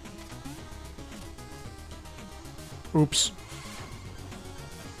 Oops.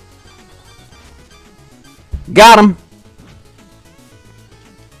 Got him.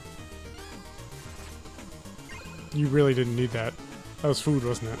 You really didn't need that. That was food,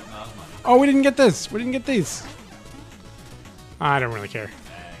 wasn't it? No, that's mine. Oh, we didn't get this. We didn't get these. I don't really care.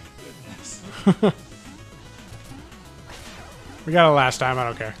 Thank goodness. We got it last time. I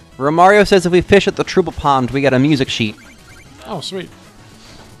don't care. Romario says if we fish at the Trouble Pond, we get a music sheet. Oh, sweet.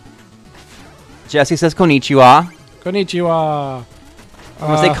 Jesse says konnichiwa. Konnichiwa. I'm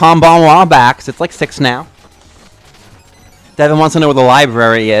gonna say konbanwa back, 'cause it's like 6 now. Devin wants to know where the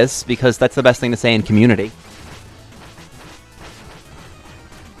library is, because that's the best thing to say in community.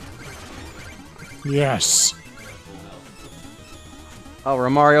 Yes. Oh,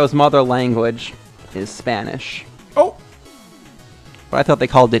 Romario's mother language is Spanish. Oh. But I thought they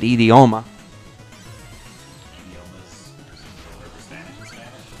called it idioma. Idiomas. Spanish and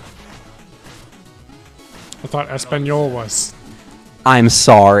Spanish. I thought Espanol was. I'm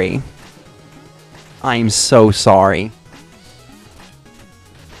sorry. I'm so sorry.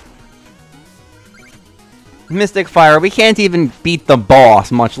 Mystic Fire, we can't even beat the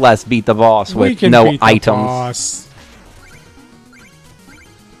boss, much less beat the boss We with can no beat the items. boss.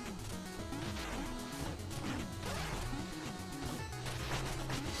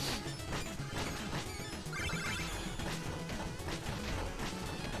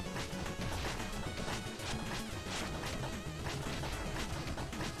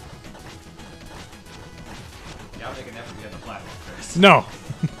 Yeah, I'll make an effort to get on the platform first. No.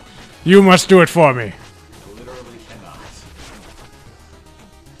 You must do it for me. I literally cannot.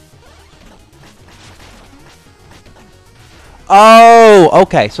 Oh,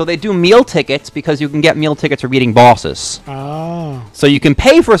 okay. So they do meal tickets because you can get meal tickets for beating bosses. Oh. So you can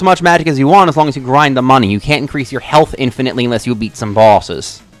pay for as much magic as you want as long as you grind the money. You can't increase your health infinitely unless you beat some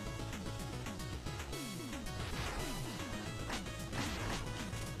bosses.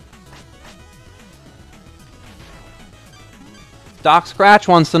 Doc Scratch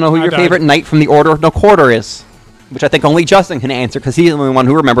wants to know who I your died. favorite knight from the Order of No Quarter is. Which I think only Justin can answer because he's the only one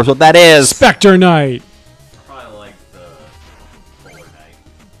who remembers what that is. Spectre Knight. I probably like the Polar Knight.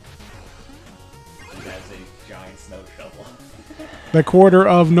 a giant snow shovel. The quarter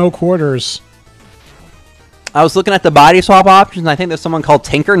of no quarters. I was looking at the body swap options, and I think there's someone called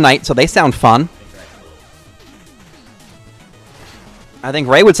Tinker Knight, so they sound fun. I think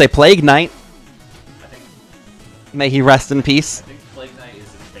Ray would say Plague Knight. I think May he rest in peace. Plague Knight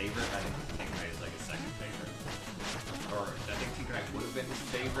is his favorite. I think Tinker Knight is like his second favorite. Or I think Tinker Knight would have been his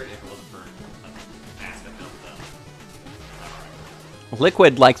favorite if it wasn't for an aspect of the.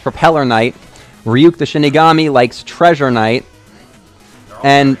 Liquid likes Propeller Knight. Ryuk the Shinigami likes Treasure Knight.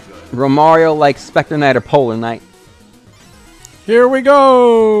 And Romario likes Spectre Knight or Polar Knight. Here we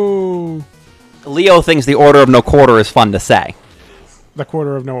go. Leo thinks the Order of No Quarter is fun to say. The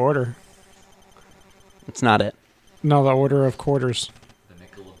quarter of no order. It's not it. No, the order of quarters. The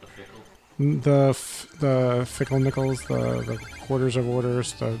nickel of the fickle. The fickle nickels, the quarters of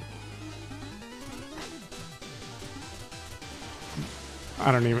orders,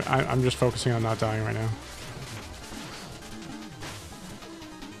 I don't even... I'm just focusing on not dying right now.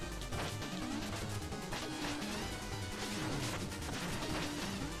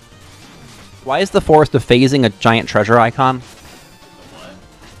 Why is the Forest of Phasing a giant treasure icon? The what?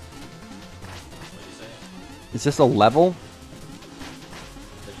 What'd you say? Is this a level?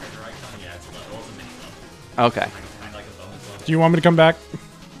 The treasure icon? Yeah, it's a level. It's a mini level. Okay. Kind of like a bonus level. Do you want me to come back?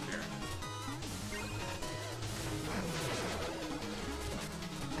 Sure.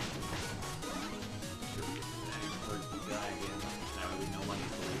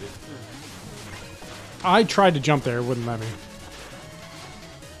 I tried to jump there, it wouldn't let me.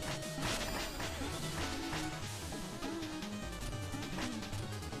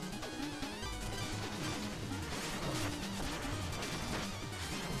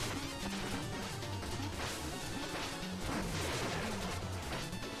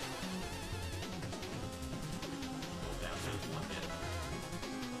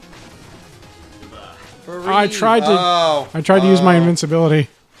 I tried to use my invincibility.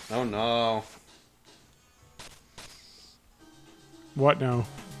 Oh no. What now?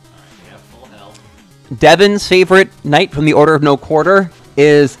 Yeah, full health. Devin's favorite knight from the Order of No Quarter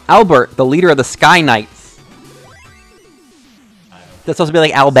is Albert, the leader of the Sky Knights. That's supposed to be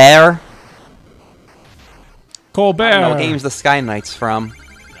like Albert. Colbert. I don't know what game's the Sky Knights from.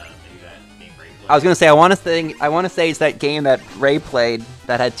 I was gonna say I want to say it's that game that Ray played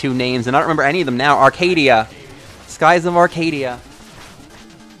that had two names, and I don't remember any of them now. Arcadia, Skies of Arcadia.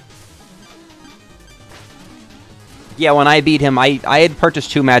 Yeah, when I beat him, I had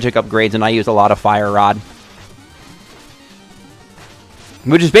purchased 2 magic upgrades, and I used a lot of Fire Rod,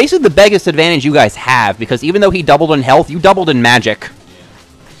 which is basically the biggest advantage you guys have, because even though he doubled in health, you doubled in magic.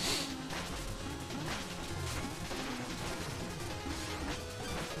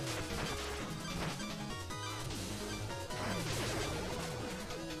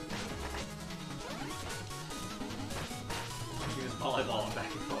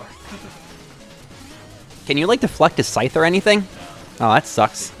 Can you, like, deflect his scythe or anything? No. Oh, that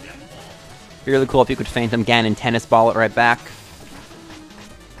sucks. It'd be really cool if you could Phantom Ganon tennis ball it right back.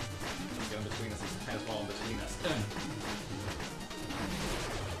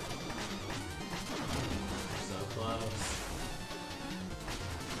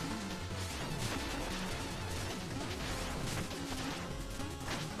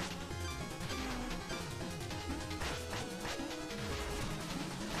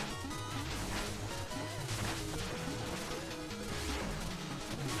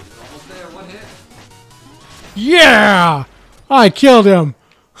 Yeah! I killed him!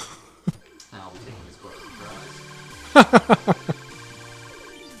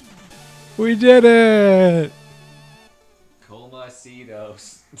 We did it!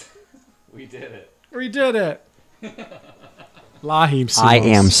 Colmacitos. We did it. We did it! Lahim Sinos. I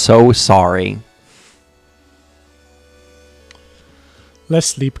am so sorry. Let's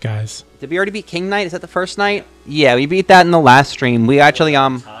sleep, guys. Did we already beat King Knight? Is that the first night? Yeah, we beat that in the last stream. We actually,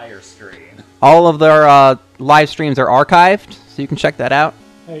 Entire stream. all of their live streams are archived, so you can check that out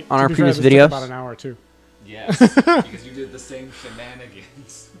Hey, on to our be fair, previous this took videos. about an hour or two. Yes, because you did the same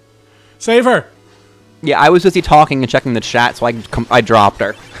shenanigans. Save her! Yeah, I was busy talking and checking the chat, so I dropped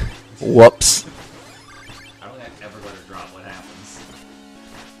her. Whoops. I don't think I've ever let her drop. What happens?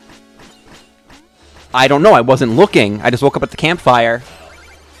 I don't know. I wasn't looking. I just woke up at the campfire.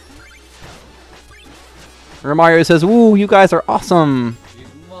 Romario says, "Woo, you guys are awesome." She's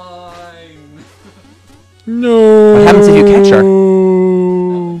mine. No! What happens if you catch her? I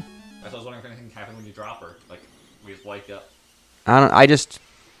was wondering if anything happened when you drop her. Like, we just wake up. I just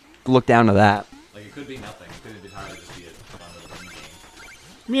looked down to that. Like, it could be nothing. It could entirely just be a fun little game.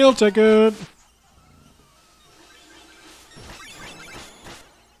 Meal ticket!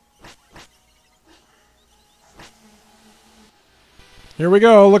 Here we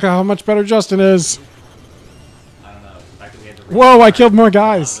go. Look at how much better Justin is. I don't know. The fact that we had to Whoa, I killed more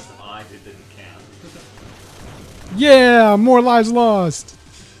guys. If I didn't count. Yeah, more lives lost.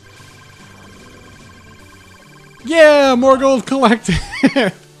 Yeah, more gold collected.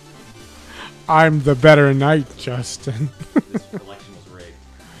 I'm the better knight, Justin. This election was rigged.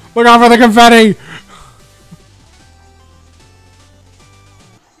 Look out for the confetti.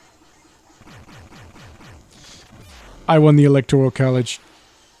 I won the Electoral College.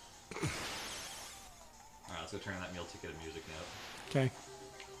 Alright, let's go turn on that meal ticket and music note. Okay.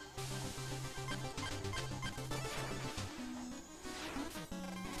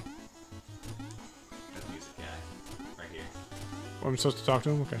 That's the music guy. Right here. I'm supposed to talk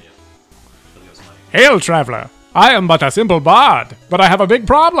to him? Okay. Yep. He'll give us money. Hail, traveler! I am but a simple bard, but I have a big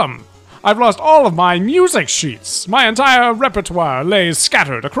problem. I've lost all of my music sheets. My entire repertoire lays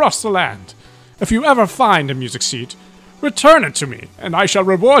scattered across the land. If you ever find a music sheet, return it to me, and I shall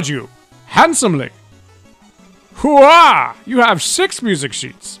reward you handsomely. Hooah! You have 6 music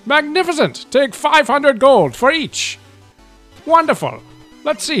sheets. Magnificent! Take 500 gold for each. Wonderful.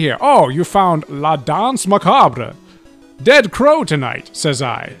 Let's see here. Oh, you found La Danse Macabre. Dead crow tonight, says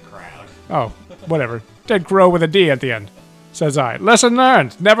I. Crowd. Oh, whatever. Dead crow with a D at the end, says I. Lesson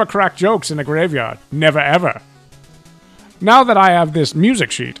learned. Never crack jokes in a graveyard. Never ever. Now that I have this music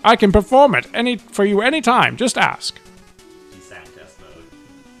sheet, I can perform it for you anytime. Just ask. He's sound test mode.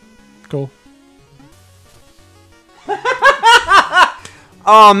 Cool.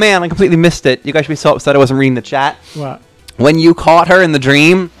 Oh man, I completely missed it. You guys should be so upset I wasn't reading the chat. What? When you caught her in the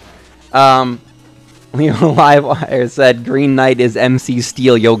dream, Leo Livewire said Green Knight is MC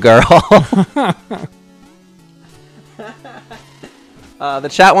Steal Yo Girl. The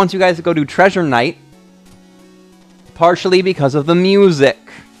chat wants you guys to go do Treasure Knight. Partially because of the music.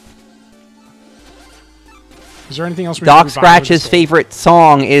 Is there anything else we Doc need to buy Scratch's with this? favorite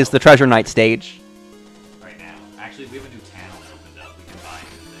song is the Treasure Knight stage. Right now. Actually, we have a new town that opened up. We can buy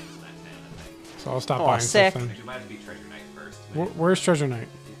new things in that town, I think. So I'll stop Aw, buying sick. stuff then. Actually, we might have to beat Treasure Knight first. Maybe. Where's Treasure Knight?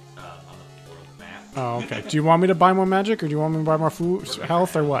 On the world map. Oh, okay. Do you want me to buy more magic, or do you want me to buy more food,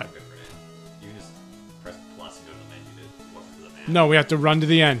 health, or what? Good for now. You can just press plus and go to the menu to look for the map. No, we have to run to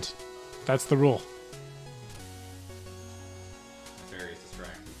the end. That's the rule. My fairy is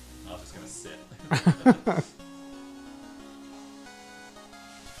distracted. I'm just gonna sit.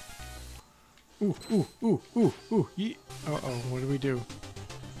 Ooh. Uh-oh, what do we do?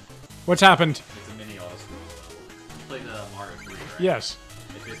 What's happened? It's a mini auto-scroll level. You played Mario 3, right? Yes.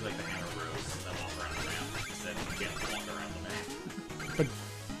 It's basically like the Hammer Bros that walk around the map. Instead, you can't walk around the map.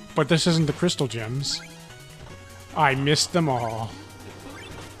 But this isn't the crystal gems. I missed them all.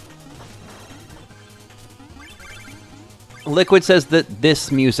 Liquid says that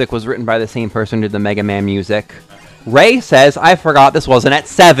this music was written by the same person who did the Mega Man music. Ray says, I forgot this wasn't at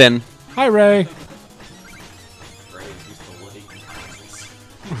 7. Hi, Ray. Ray is used to looking at consoles.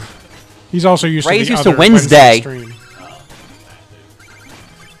 He's also used Ray's to the used to other Wednesday. Oh, stream. that dude.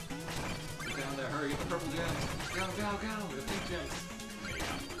 Get down there, hurry, get the purple gems. Go, go, go, the pink gems. There you go.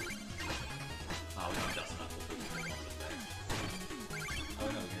 Oh, we don't dust enough. We'll put the ones in there.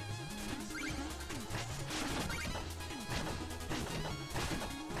 Oh, no, here.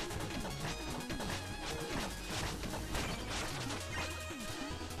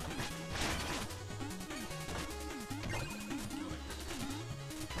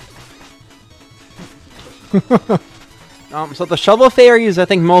 So the shovel fairies, I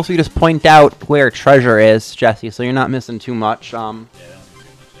think mostly just point out where treasure is, Jesse, so you're not missing too much. Yeah, they don't do too much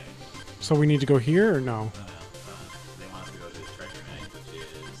anymore. So we need to go here or no? No, no. They want us to go to this treasure night, which is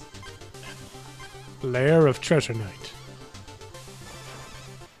that one. Lair of Treasure Knight.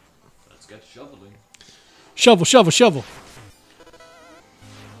 Let's get shoveling. Shovel, shovel, shovel.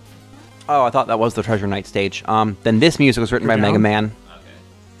 Oh, I thought that was the Treasure Knight stage. Then this music was written by You're Mega down? Man. Okay.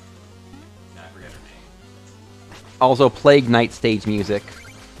 Now I forget her name. Also Plague Knight stage music.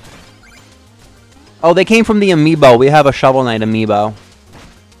 Oh, they came from the amiibo. We have a Shovel Knight amiibo.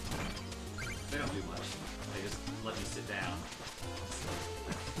 They don't do much. They just let me sit down.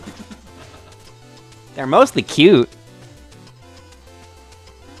 They're mostly cute.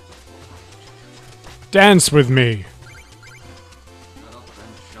 Dance with me. Shut up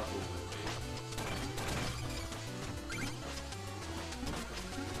and shovel with me.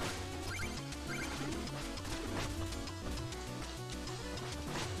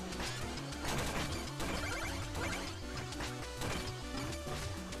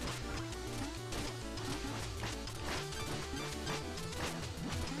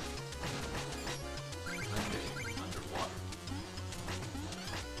 Underwater.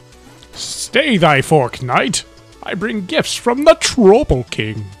 Stay thy fork, knight. I bring gifts from the Tropical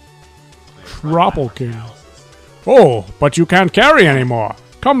King. Tropical King. Oh, but you can't carry anymore.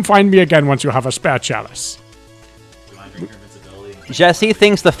 Come find me again once you have a spare chalice. Do you mind drinking your invincibility? Jessie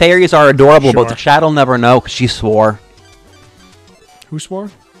thinks the fairies are adorable, but Sure. the chat'll never know because she swore. Who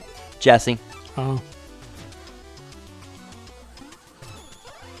swore? Jessie. Oh.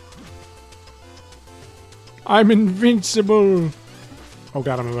 I'm invincible. Oh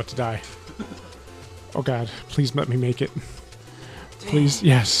god, I'm about to die. Oh god, please let me make it. Please,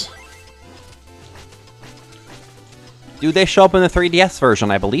 yes. Do they show up in the 3DS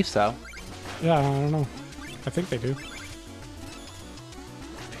version? I believe so. Yeah, I don't know. I think they do. I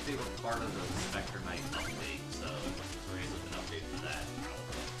think they were part of the Spectre Knight update, so there is an update for that.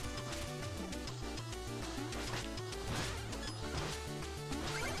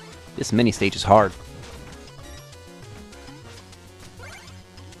 This mini stage is hard.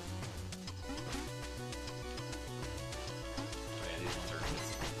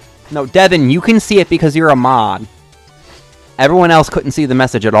 No, Devin, you can see it because you're a mod. Everyone else couldn't see the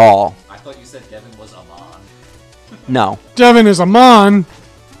message at all. I thought you said Devin was Amon. No. Devin is a mon.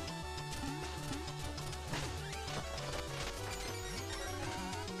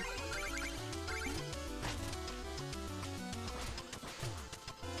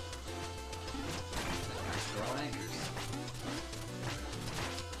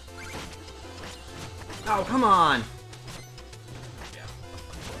 Oh, come on.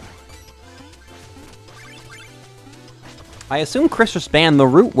 I assume Chris just banned the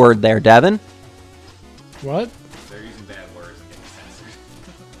root word there, Devin. What? They're using bad words and getting censored.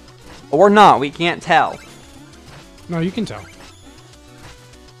 Or not, we can't tell. No, you can tell.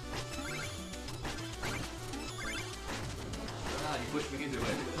 Ah, you pushed me into it.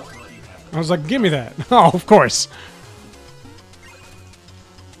 I'll let you have it. I was like, give me that. Oh, of course.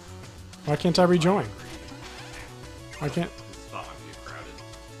 Why can't I rejoin? I can't. This spot might be crowded.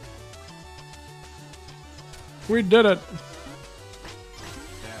 We did it.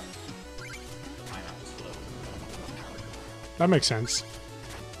 Damn. The pineapple's float. That makes sense.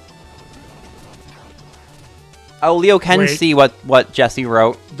 Oh, Leo can Wait. see what Jesse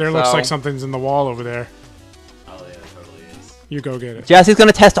wrote. There looks so- like something's in the wall over there. Oh yeah, it totally is. You go get it. Jesse's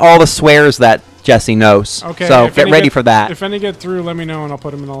gonna test all the swears that Jesse knows. Okay. So if get any ready for that. If any get through, let me know and I'll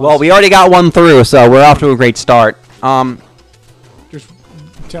put them in the list. Well, we already got one through, so we're off to a great start. Just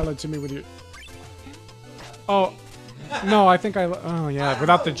tell it to me with your. Oh, no, I think I. Oh yeah,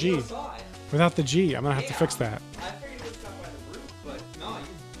 without the G. Without the G, I'm gonna have to fix that. I figured it was stuck by the root, but no,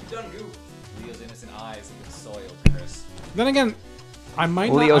 you've done goof. Leo's innocent eyes have been soiled, Chris. Then again, I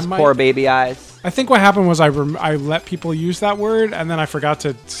might Leo's not. I poor might, baby eyes. I think what happened was I let people use that word and then I forgot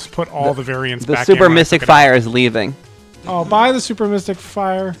to put all the variants The back Super in when I Mystic took it out. Fire is leaving. Oh, buy the Super Mystic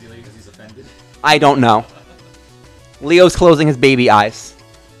Fire. Is he leaving because he's offended? I don't know. Leo's closing his baby eyes.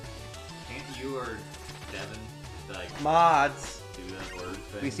 Can't you or Devin, like, Mods. do that word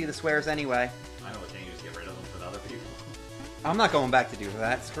thing? We see the swears anyway. I know, but can't you just get rid of them for the other people? I'm not going back to do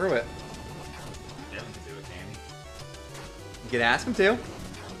that. Screw it. Devin can do it, can he? You can ask him to.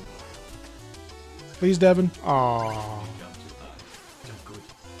 Please, Devin. Aww. Jump too high. Jump good.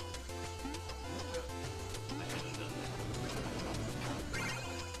 I should have done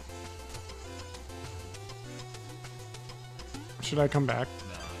that. Should I come back?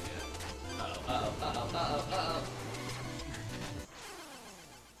 No, yeah. Uh-oh.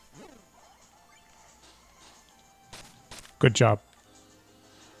 Good job.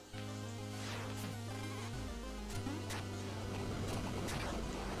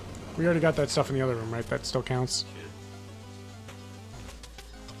 We already got that stuff in the other room, right? That still counts.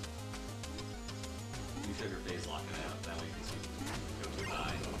 You should have your face lock it out. That way you can go too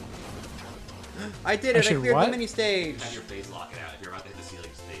high. I did I it. I should cleared what? the mini stage. Have your face lock it out. If you're about to hit the ceiling,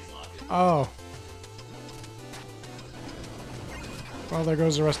 just face lock it. Oh. Well, there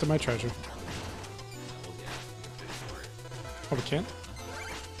goes the rest of my treasure. Well, yeah, you can finish for it. Oh, we can't?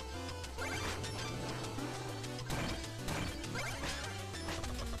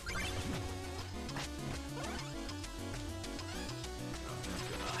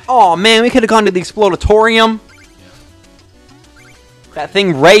 Oh man, we could have gone to the Explodatorium. That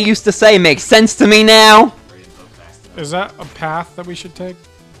thing Ray used to say makes sense to me now. Ready to vote fast enough. Is that a path that we should take?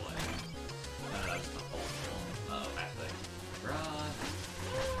 What? That's the whole film. Oh, that thing. Run.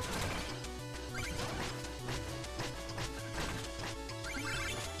 I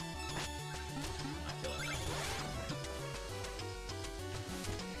kill it now.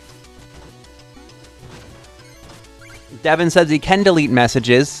 Devin says he can delete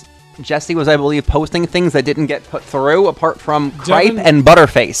messages. Jesse was, I believe, posting things that didn't get put through, apart from Cripe Devin- and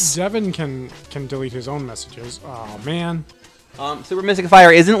Butterface. Devin can delete his own messages. Oh, man. Super Mystic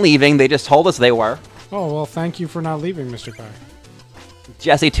Fire isn't leaving. They just told us they were. Oh, well, thank you for not leaving, Mr. Fire.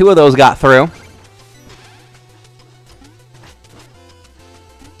 Jesse, 2 of those got through.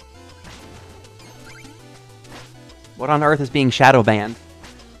 What on earth is being shadow banned?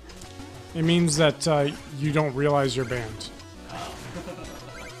 It means that you don't realize you're banned.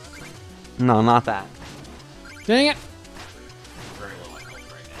 No, not that. Dang it! Very low on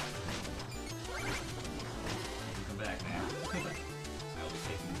health right now. You come back now. I will be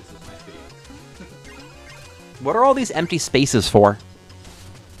taking this as my fate. What are all these empty spaces for?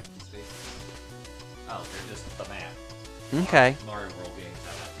 Spaces. Oh, they're just the map. Okay. Mario World games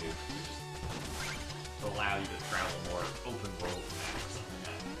have that too. Just to allow you to travel more open world map or something like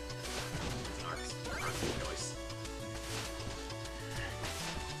that. It's an artistic choice.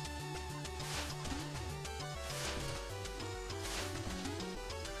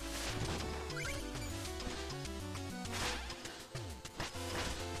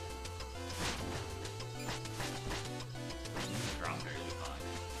 You drop fairly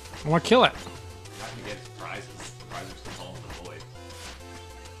high. I want to kill it. You're not gonna get prizes. The prizes just fall into the void.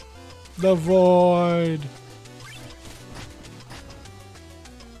 The void.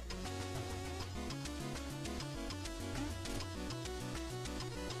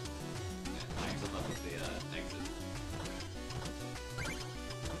 Yeah, lines them up with the exit.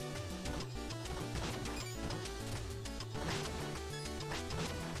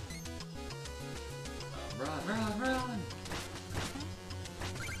 Run!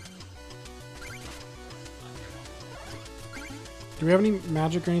 Do we have any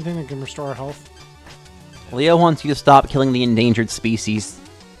magic or anything that can restore our health? Leo wants you to stop killing the endangered species.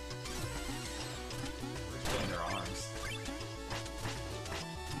 We're killing their arms.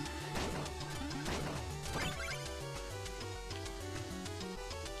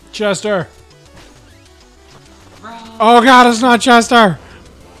 Chester! Oh god, it's not Chester!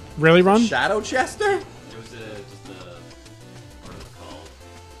 Really, Run? Shadow Chester? It was just a what is it called?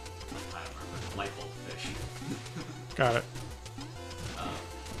 I don't remember. Light bulb fish. Got it.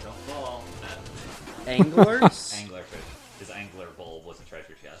 Don't fall. That Anglers? anglerfish. His angler bulb was a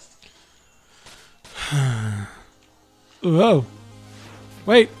treasure chest. Whoa.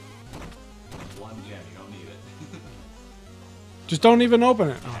 Wait, One gem, you don't need it. just don't even open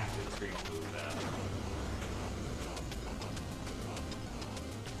it. Oh. After the screen will move that.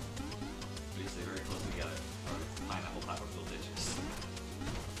 But you stay very close together, or pineapple pop up little ditches.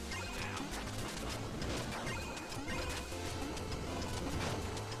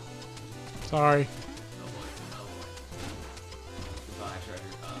 Sorry. No boy, no boy. Goodbye, treasure.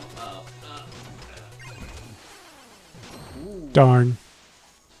 Darn.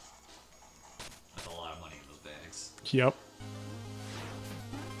 That's a lot of money in those bags. Yep.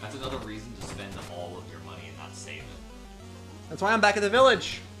 That's another reason to spend all of your money and not save it. That's why I'm back at the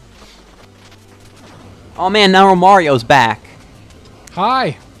village. Oh man, now Mario's back.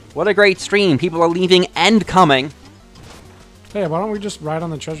 Hi! What a great stream. People are leaving and coming. Hey, why don't we just ride on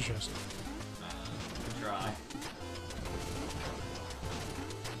the treasure chest? Good try.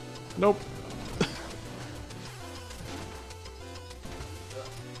 Nope.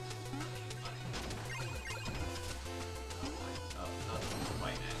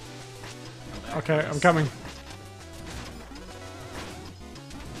 Right now. Come back, Okay, I'm please. coming.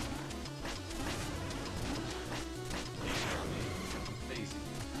 Face.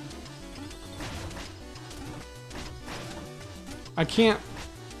 I can't.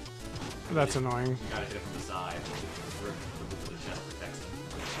 That's annoying. You gotta hit it from the side. The roof of the chest protects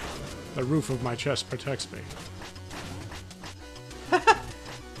it. The roof of my chest protects me.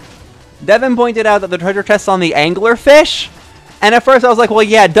 Devin pointed out that the treasure chest's on the anglerfish. And at first I was like, well,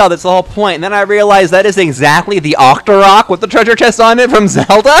 yeah, duh, that's the whole point. And then I realized that is exactly the Octorok with the treasure chest on it from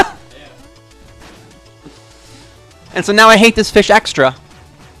Zelda. Yeah. And so now I hate this fish extra.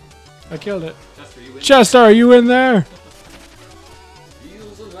 I killed it. Chest for you. In. Chester, are you in there?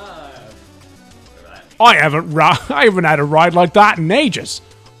 Feels alive. Whatever that means. I haven't had a ride like that in ages.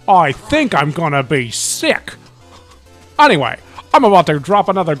 I think I'm gonna be sick. Anyway, I'm about to drop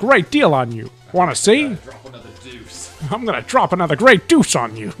another great deal on you. Wanna see? Drop another deuce. I'm gonna drop another great deuce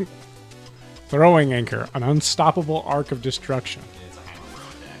on you. Throwing anchor, an unstoppable arc of destruction. It's a hammer throw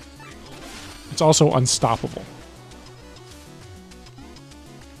attack. Pretty cool. It's also unstoppable.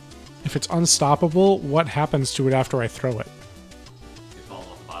 If it's unstoppable, what happens to it after I throw it? It falls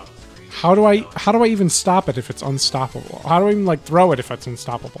off the bottom of the screen. How do I even stop it if it's unstoppable? How do I even like throw it if it's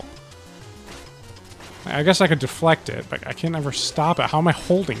unstoppable? I guess I could deflect it, but I can't ever stop it. How am I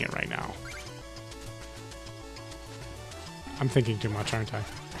holding it right now? I'm thinking too much, aren't I?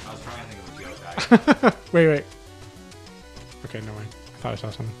 I was trying to think of a joke. Wait. Okay, no mind. I thought I saw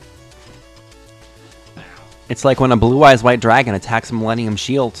something. It's like when a blue eyes white dragon attacks a Millennium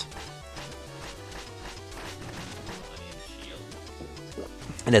Shield.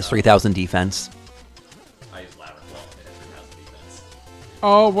 It has 3,000 defense. I use Lavender Claw. It has 3,000 defense.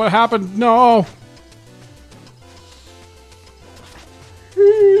 Oh, what happened? No!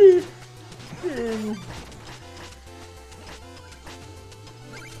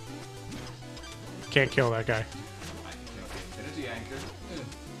 Can't kill that guy. I can kill the Infinity Anchor.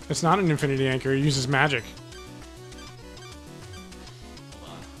 It's not an Infinity Anchor. It uses magic.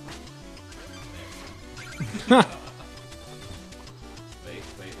 Hold on.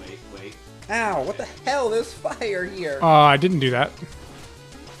 Wait. Ow, what the hell? There's fire here. Oh, I didn't do that.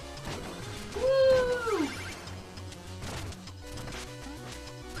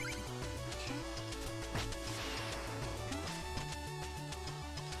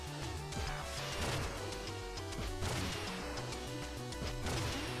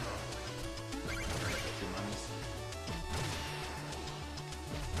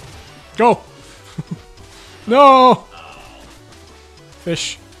 Go! No!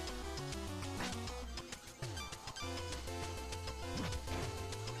 Fish.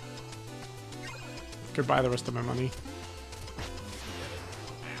 Goodbye the rest of my money.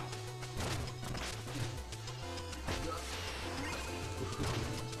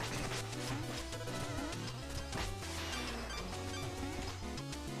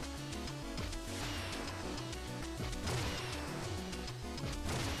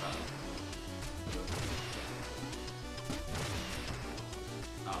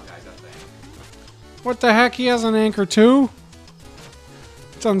 What the heck? He has an anchor too?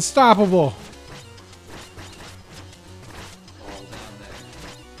 It's unstoppable.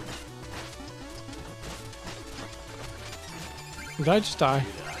 Did I just die?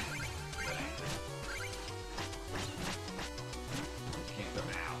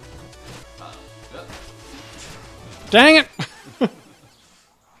 Dang it!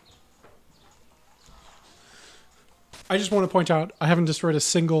 I just want to point out, I haven't destroyed a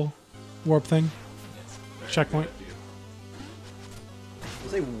single warp thing. Checkpoint.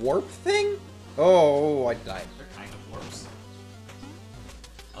 Was a warp thing? Oh, I died. They're kind of warps.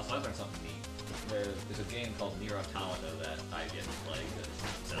 Also, I learned something neat. There's a game called Nier Automata that I've yet to play,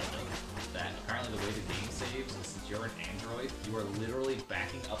 that's Zelda, that apparently the way the game saves is since you're an android, you are literally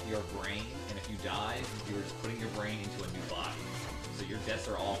backing up your brain, and if you die, you're just putting your brain into a new body. So your deaths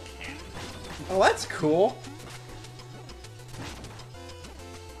are all canon. Oh, that's cool.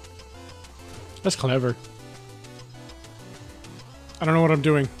 That's clever. I don't know what I'm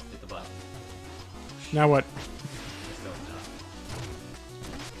doing. Hit the button. Now what? Let's go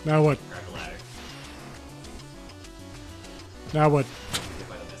Now what? Grab the ladder. Now what? Hit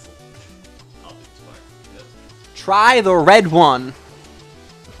by the missile. I'll do this part. Yep. Try the red one.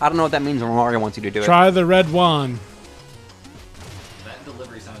 I don't know what that means when Mario wants you to do it. Try the red one. That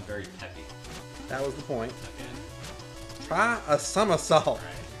delivery sounded very peppy. That was the point. Okay. Try a somersault. Alright.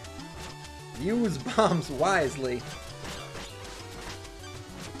 Use bombs wisely.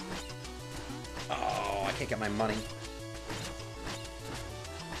 Oh, I can't get my money.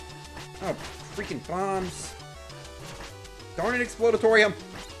 Oh, freaking bombs. Darn it, Explodatorium.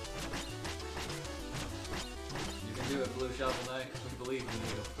 You can do it, Blue Shovel Knight. We believe in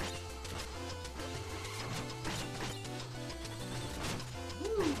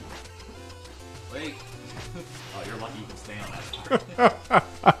you. Woo. Wait. Oh, you're lucky you can stay on that part.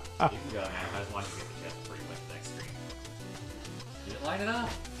 You can go now. I just want you to get the chest before you went to the next screen. You didn't line it up.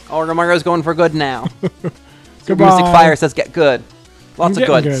 Oh, Mario's going for good now. Goodbye. Music Fire says get good. Lots I'm of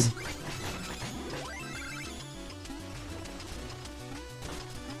getting goods. good.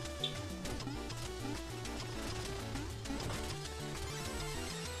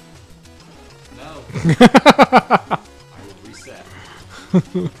 No. I will reset.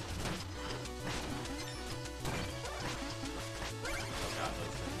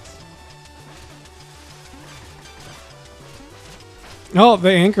 Oh,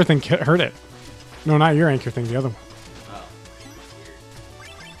 the anchor thing hurt it. No, not your anchor thing, the other one. Oh.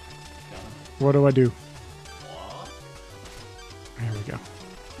 Weird. What do I do? What? There we go.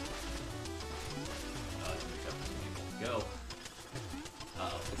 Go.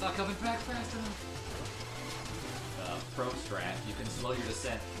 Uh-oh. It's not coming back fast enough. Pro strat, you can slow your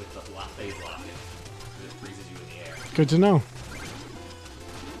descent with the phase lock. It freezes you in the air. Good to know.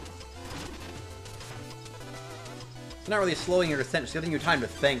 It's not really slowing your descent, it's giving you time to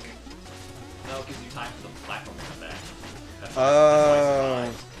think. No, it gives you time for the platform to come back. That's Oh. why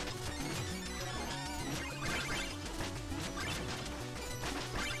it's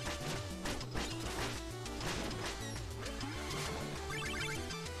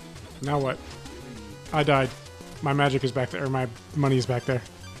Now what? I died. My magic is back there, or my money is back there.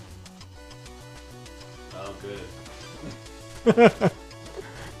 Oh, good.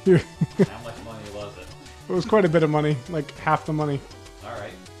 You- How much money was it? It was quite a bit of money, like half the money.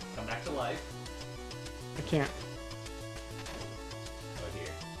 Alright, come back to life. I can't. Go here.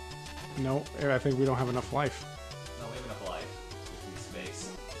 No, I think we don't have enough life. No, we have enough life. We need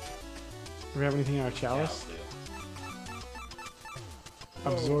space. Do we have anything in our chalice? Chalice,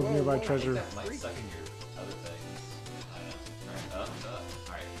 Absorb nearby treasure. that might suck in your other things. I know. Alright,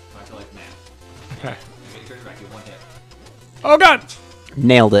 Alright, come back to life now. Okay. You get your treasure back, you have 1 hit. Oh god!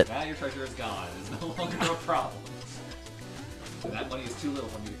 Nailed it. Now your treasure is gone. It is no longer a problem. And that money is too little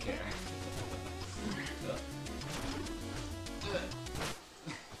for me to care.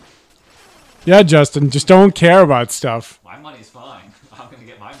 Yeah, Justin, just don't care about stuff. My money's fine. I'm gonna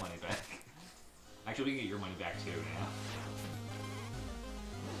get my money back. Actually, we can get your money back too now.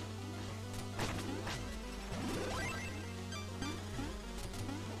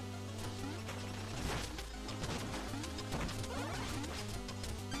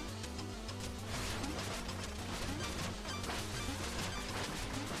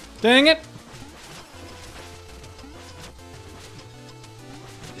 Dang it!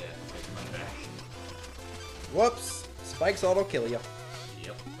 Yeah, take your money back. Whoops. Spike's auto kill you.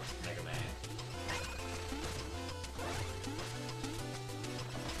 Yep, Mega Man.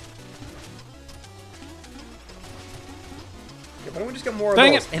 Why don't we just get more of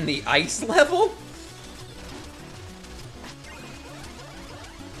Dang those? it. In the ice level?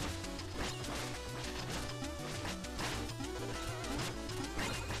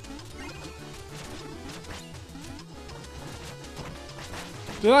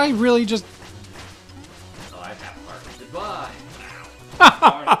 Did I really just... Oh, I have half a heart. Goodbye.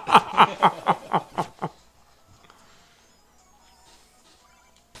 Ow.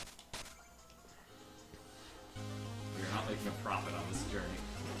 You're not making a profit on this journey.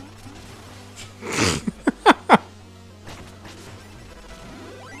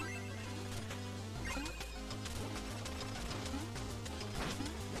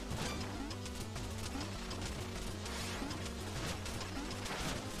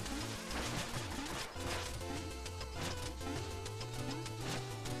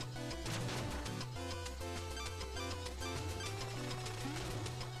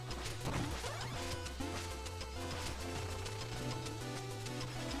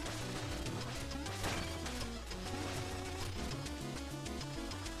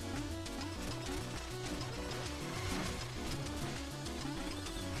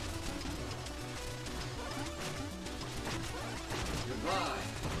 Goodbye.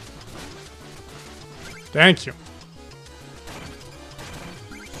 Thank you.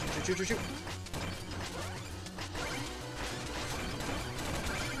 Shoot, shoot, shoot, shoot.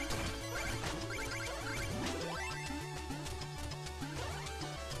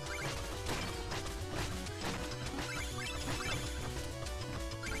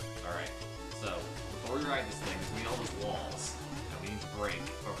 Alright, so, before we ride this thing, we need all those walls that we need to break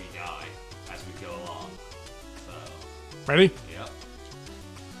or we die as we go along. So, Ready? yep.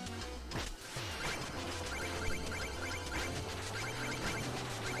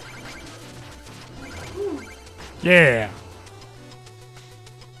 Yeah.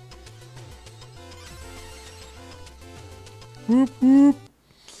 Whoop whoop.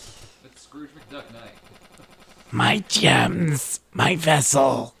 It's Scrooge McDuck night. My gems, my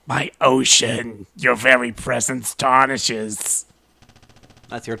vessel, my ocean, your very presence tarnishes.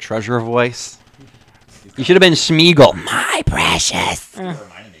 That's your treasure voice. You should have been Schmeagol. My precious, What it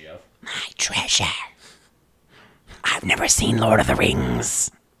reminded me of. my treasure. I've never seen Lord of the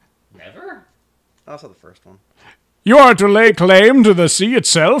Rings. Never? Also the first one. You are to lay claim to the sea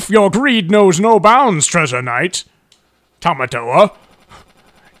itself. Your greed knows no bounds, treasure knight. Tamatoa.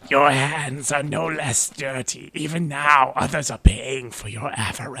 Your hands are no less dirty. Even now, others are paying for your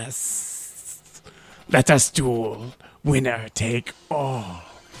avarice. Let us duel. Winner take all.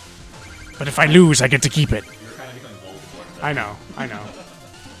 But if I lose, I get to keep it. You're kind of becoming Voldemort. I know, I know.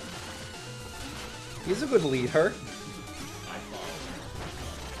 He's a good leader. I follow.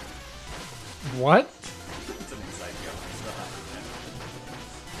 What? It's an inside joke. It's not.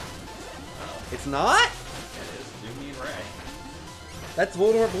 It's not? It is. Jimmy and Ray. That's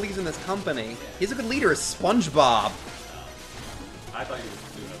Voldemort believes in this company. He's a good leader, is SpongeBob. I thought you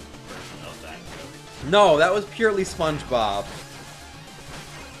were doing a version of that joke. No, that was purely SpongeBob.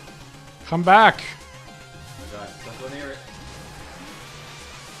 Come back. Oh god, don't go near it.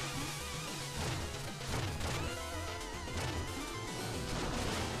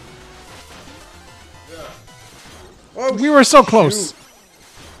 Oh, We were so close.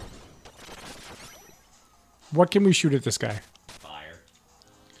 What can we shoot at this guy? Fire.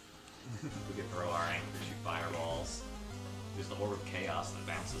 We can throw our anchor, shoot fireballs. There's the orb of chaos that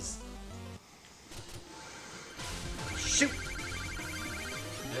bounces. Shoot!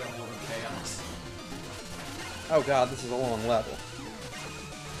 Yeah, orb of chaos. Oh god, this is a long level.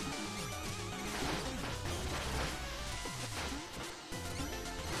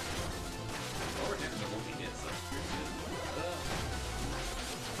 Oh, we're getting the multi-hits, that's pretty good.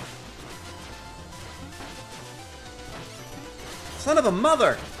 Son of a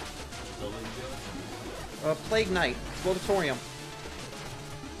mother! So what are you doing? Plague Knight. Explodatorium.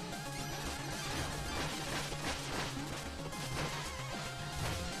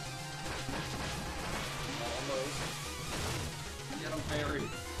 Almost. Get him, Fairy.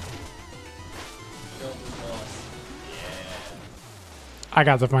 Kill the boss. Yeah. I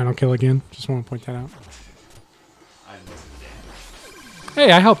got the final kill again. Just want to point that out. I missed the damage.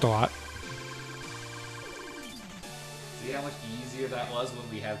 Hey, I helped a lot. See how much easier that was when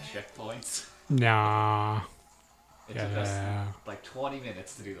we have checkpoints? Nah. It took us Yeah. like 20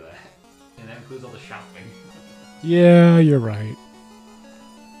 minutes to do that. And that includes all the shopping. Yeah, you're right.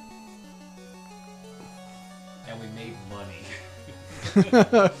 And we made money.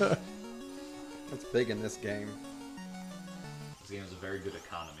 That's big in this game. This game has a very good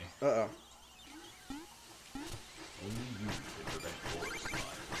economy. Uh-oh. Only you can prevent forest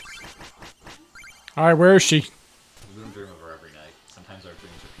fires. Alright, where is she? We don't dream of her every night. Sometimes our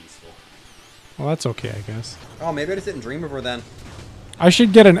dreams are peaceful. Well, that's okay, I guess. Oh, maybe I just didn't dream of her then. I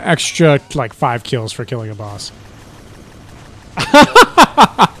should get an extra, like, 5 kills for killing a boss.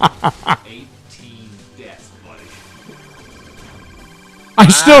 18 deaths, buddy. I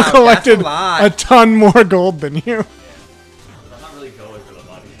still Wow, collected that's a lot. a ton more gold than you. Yeah. But I'm not really going for the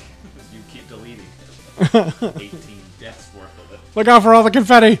money. Because you keep deleting. 18 deaths worth of it. Look out for all the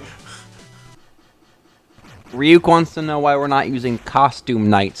confetti. Ryuk wants to know why we're not using Costume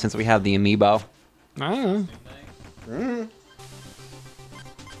Knight since we have the amiibo. I don't know. Midnight.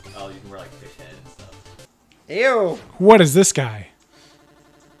 Oh, you can wear like fish head and stuff. Ew! What is this guy?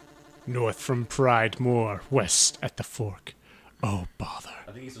 North from Pride Moor, west at the fork. Oh, bother.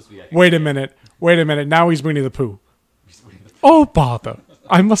 I think he's supposed to be like Wait a minute. Wait a minute. Now he's Winnie the Pooh. He's winning the Oh, bother.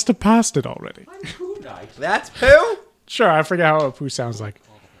 I must have passed it already. Pooh Knight. That's Pooh? Sure, I forget how a Pooh sounds like.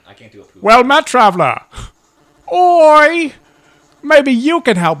 I can't do a Pooh. Well met, traveler. Oi! Maybe you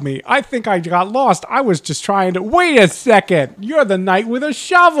can help me. I think I got lost. I was just trying to... Wait a second. You're the knight with a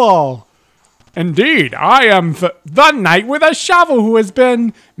shovel. Indeed, I am the knight with a shovel who has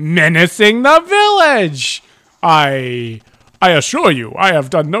been menacing the village. I assure you, I have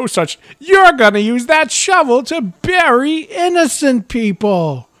done no such... You're gonna use that shovel to bury innocent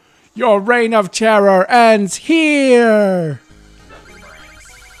people. Your reign of terror ends here.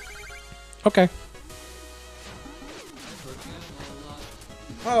 Okay.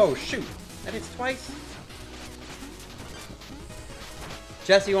 Oh, shoot. That hits twice?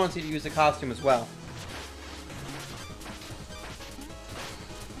 Jesse wants you to use the costume as well.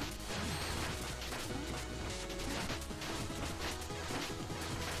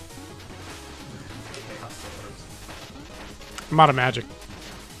 I'm out of magic. Now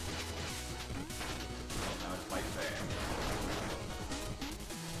it's like fair.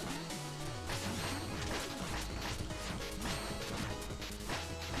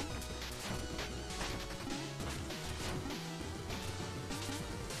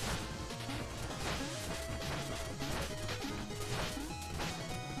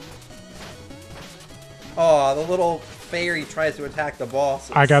 Oh, the little fairy tries to attack the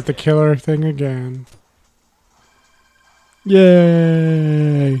boss. I got the killer thing again.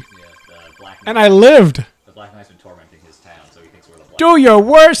 Yay! Yeah, the Black Knight. And I lived! The Black Knight's been tormenting his town, so he thinks we're the Black Do your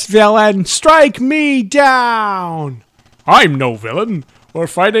worst, villain! Strike me down! I'm no villain. We're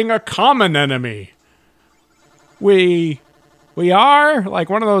fighting a common enemy. We are? Like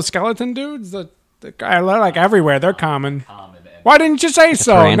one of those skeleton dudes? The guy, like everywhere, they're common. Common and Why didn't you say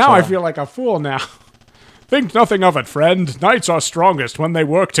so? Now I tarantula. feel like a fool now. Think nothing of it, friend. Knights are strongest when they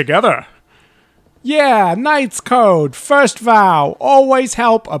work together. Yeah, Knight's Code. First vow. Always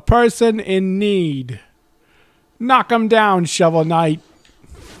help a person in need. Knock 'em down, Shovel Knight.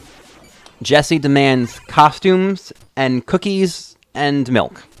 Jesse demands costumes and cookies and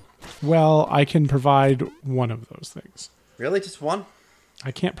milk. Well, I can provide one of those things. Really? Just one?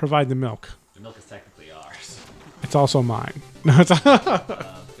 I can't provide the milk. The milk is technically ours. It's also mine. No, it's Go to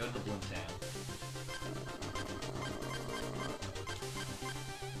the Bloomtown.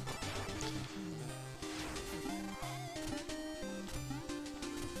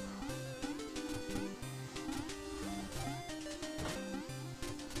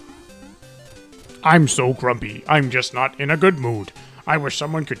 I'm so grumpy. I'm just not in a good mood. I wish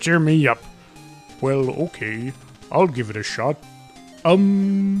someone could cheer me up. Well, okay. I'll give it a shot.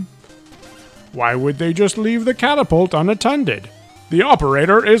 Why would they just leave the catapult unattended? The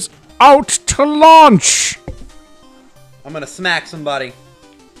operator is out to launch! I'm gonna smack somebody.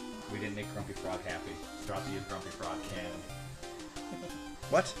 We didn't make Grumpy Frog happy. Strati and Grumpy Frog can.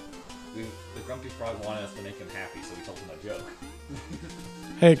 What? The Grumpy Frog wanted us to make him happy, so we told him a joke.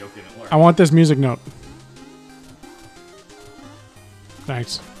 Hey, The joke didn't work. I want this music note.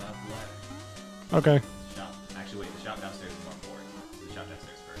 Thanks. Okay. Shop. Actually, wait, the shop downstairs is more important. The shop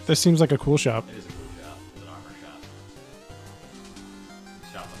downstairs first. This seems like a cool shop. It is a cool shop. It's an armor shop. The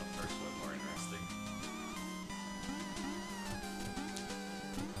shop on the first one more interesting.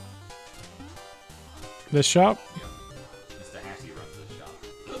 This shop? Yep. Mr. Hattie runs this shop.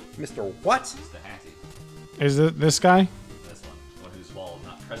 Mr. What? Mr. Hattie. Is it this guy? This one. The one who's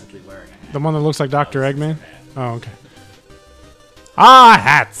not presently wearing a hat. The one that looks like Dr. Oh, this is Eggman? Mr. Hat. Oh, okay. Ah,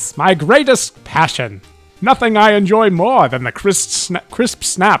 hats! My greatest passion. Nothing I enjoy more than the crisp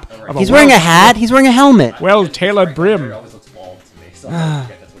snap of a He's wearing a hat. He's wearing a helmet. well-tailored Right brim. there, it always looks bald to me, so I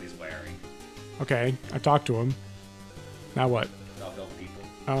forget that's what he's wearing. Okay, I talked to him. Now what? I'll build people.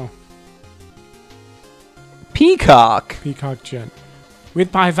 Oh, Peacock. peacock gent.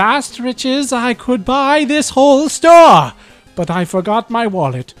 With my vast riches, I could buy this whole store, but I forgot my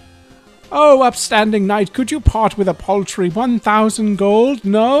wallet. Oh, upstanding knight, could you part with a paltry 1,000 gold?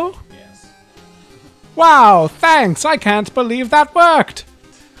 No? Yes. Wow, thanks. I can't believe that worked.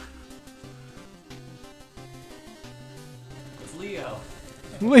 It's Leo.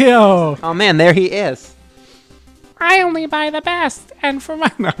 Leo. Oh man, there he is. I only buy the best, and for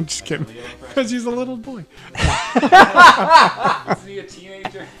my... No, I'm just kidding. Leo impression. Because he's a little boy. Is he a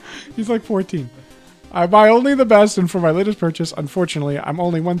teenager? He's like 14. I buy only the best, and for my latest purchase, unfortunately, I'm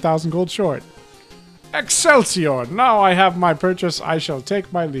only 1,000 gold short. Excelsior! Now I have my purchase, I shall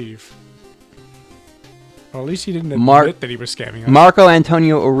take my leave. Well, at least he didn't admit that he was scamming us. Marco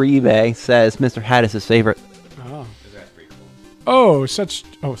Antonio Uribe says Mr. Hat is his favorite. Oh. That's pretty cool. Oh, such...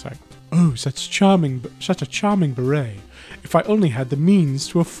 Oh, sorry. Oh, such a charming beret. If I only had the means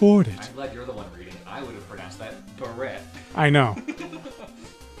to afford it. I'm glad you're the one reading it. I would have pronounced that beret. I know.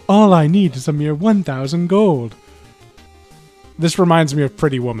 All I need is a mere 1,000 gold. This reminds me of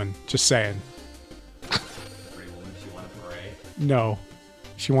Pretty Woman, just saying. Pretty woman, she want a beret. No.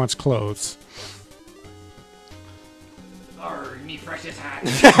 She wants clothes. Arr, me precious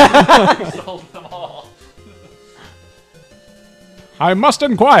hat. Sold them all. I must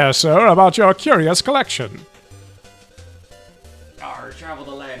inquire, sir, about your curious collection. Arr, travel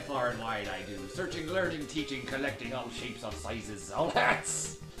the land far and wide I do. Searching, learning, teaching, collecting all shapes, all sizes, all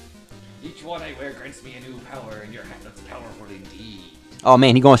hats. Each one I wear grants me a new power, and your hat looks powerful indeed. Oh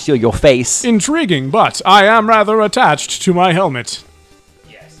man, he gonna steal your face. Intriguing, but I am rather attached to my helmet.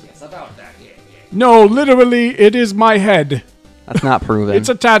 Yes, about that, yeah. No, literally, it is my head. That's not proven. It's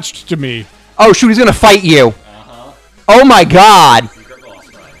attached to me. Oh shoot, he's gonna fight you. Uh-huh. Oh my god. Secret boss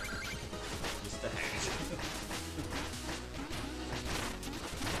fight. Just the hat.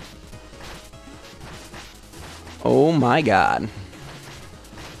 Oh my god.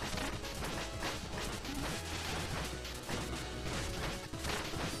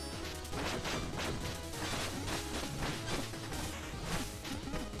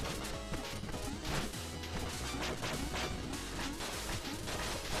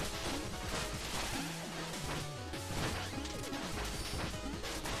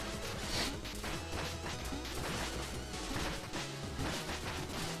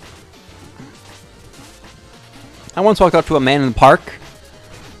 I once walked up to a man in the park,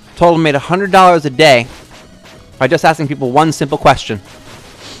 told him he made $100 a day by just asking people one simple question.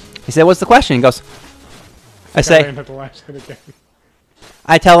 He said, "What's the question?" He goes, I say,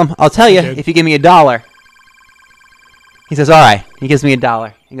 I tell him, "I'll tell you if you give me $1." He says, "All right." He gives me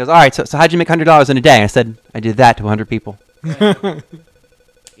 $1. He goes, "All right, so how'd you make $100 in a day?" I said, "I did that to 100 people."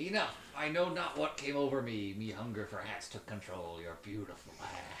 Enough. I know not what came over me. Me hunger for hats took control. Your beautiful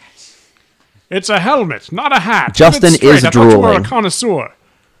hat. It's a helmet, not a hat. Justin Keep it straight. is I thought you were a drooling. connoisseur.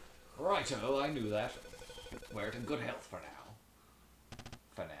 Righto, I knew that. Wear it in good health for now.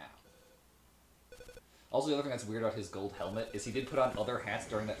 For now. Also, the other thing that's weird about his gold helmet is he did put on other hats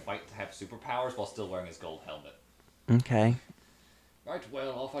during that fight to have superpowers while still wearing his gold helmet. Okay. Right,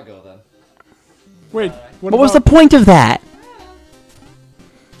 well, off I go then. Wait, What was the point of that?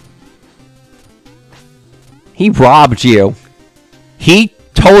 He robbed you. He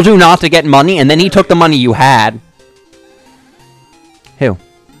told you not to get money, and then he took the money you had. Who?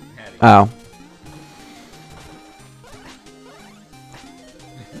 Hattie. Oh.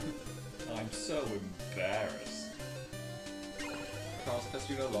 I'm so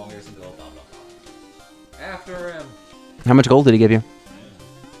How much gold did he give you?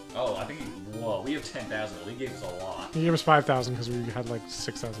 Oh, I think whoa, we have 10,000. He gave us a lot. He gave us 5,000 because we had like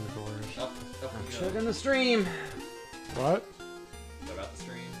 6,000 before. Up, we go. in the stream. What? Is that about the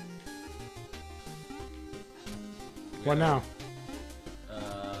stream? What now? Hold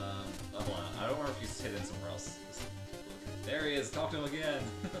on. I don't know if he's hidden somewhere else. There he is. Talk to him again.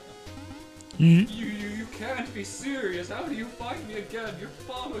 You can't be serious. How do you find me again? You're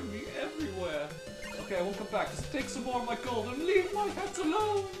following me everywhere. Okay, I won't come back. Just take some more of my gold and leave my hats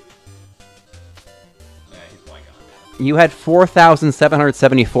alone. Yeah, he's probably gone now. You had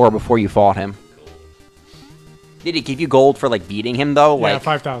 4,774 before you fought him. Cool. Did he give you gold for like beating him though? Yeah, Like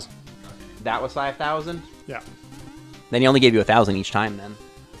 5,000. that was 5,000. Yeah. Then he only gave you 1,000 each time. Then.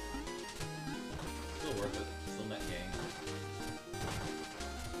 Still worth it. Still net gain.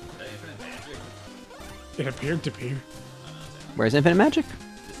 Is that infinite magic? It appeared to be. Oh, no, it's Where's Infinite Magic?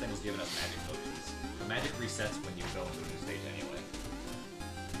 This thing was giving us magic potions. The magic resets when you go into a new stage anyway.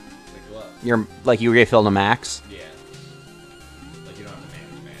 Wake you up. You're like you refilled a max. Yeah. Like you don't have to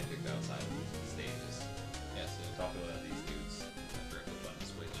manage magic outside of the stages. Yeah, so talk to these dudes. After I click on the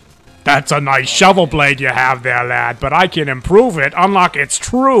switch. That's a nice shovel blade you have there, lad, but I can improve it, unlock its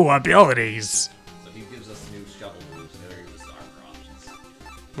true abilities. So he gives us new shovel moves, and the other gives us armor options.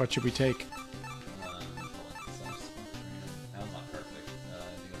 What should we take? Hold on, so I'm just that one's not perfect.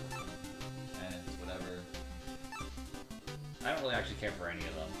 And whatever. I don't really actually care for any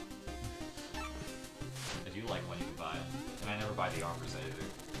of them. If you like one, you can buy them. And I never buy the armors either.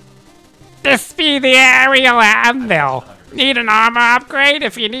 This be the aerial anvil. Need an armor upgrade?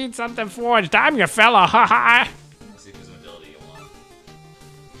 If you need something forged, I'm your fella, haha. Let's see if there's an ability you want.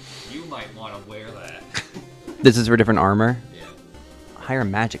 You might want to wear that. This is for different armor. Yeah. Higher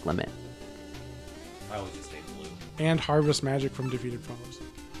magic limit. I always just stay blue. And harvest magic from defeated foes.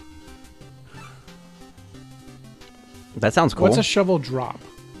 That sounds cool. What's a shovel drop?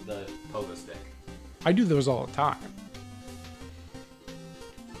 The pogo stick. I do those all the time.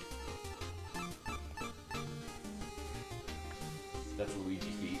 That's Luigi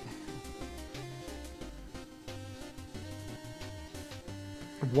feet.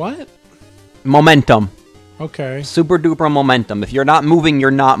 What? Momentum. Okay. Super duper momentum. If you're not moving, you're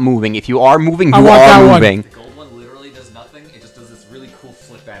not moving. If you are moving, I you want that are one. moving. The gold one literally does nothing. It just does this really cool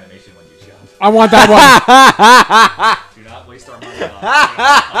flip animation when you jump. I want that one. Do not waste our money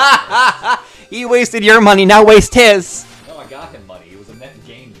on it. He wasted your money, now waste his. No, I got him money. It was a net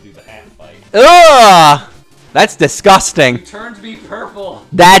gain to do the hat fight. Ugh! That's You disgusting. turned me purple.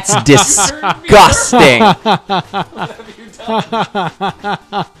 That's disgusting. What have you done?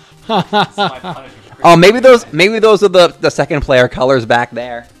 That's my punishment. for Oh, maybe creating those are the second player colors back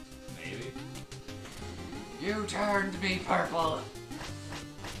there. that. Maybe. You turned me purple.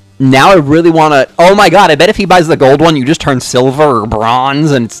 Now I really want to. Oh my god! I bet if he buys the gold one, you just turn silver or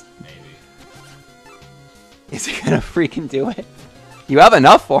bronze, and Maybe. is he gonna freaking do it? You have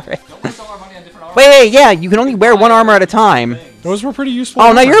enough for it. Don't waste all our money on different armor. Wait, yeah, you can only wear one armor at a time. Those were pretty useful.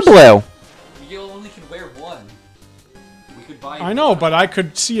 Oh, now you're armors. blue. You only can wear one. We could buy. I know, one, but I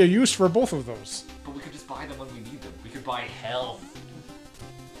could see a use for both of those. But we could just buy them when we need them. We could buy health.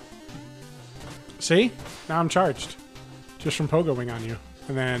 See? Now I'm charged. Just from pogoing on you.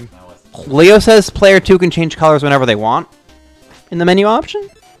 And then... Now let's. Leo says player 2 can change colors whenever they want in the menu option.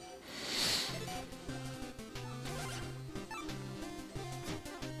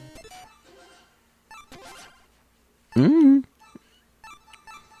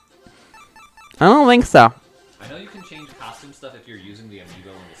 I don't think so. I know you can change costume stuff if you're using the amiibo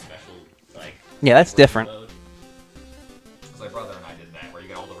in the special, like. Yeah, that's different. Because my brother and I did that, where you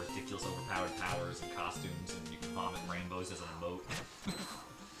get all the ridiculous overpowered powers and costumes, and you can vomit rainbows as an emote.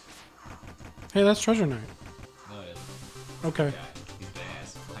 Hey, that's Treasure Knight. No, it isn't. Okay. Guy. He's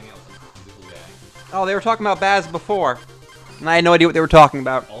badass. We'll hang out with him. He's a cool guy. Oh, they were talking about Baz before, and I had no idea what they were talking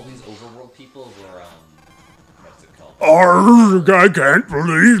about. All these overworld people were, what's it called? Arrgh, I can't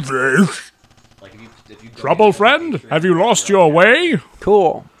believe this. Like, if you Trouble, friend? Have you lost your way?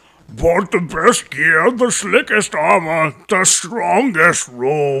 Cool. Bought the best gear, the slickest armor, the strongest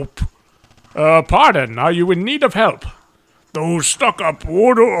rope. Pardon, are you in need of help? Those stuck-up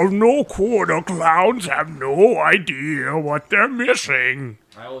order of no quarter clowns have no idea what they're missing.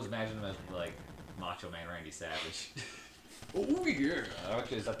 I always imagine him as, like, Macho Man Randy Savage. Oh, yeah.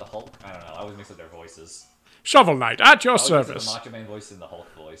 Actually, is that the Hulk? I don't know. I always mix up their voices. Shovel Knight, at your I always mix up service. the Macho Man voice and the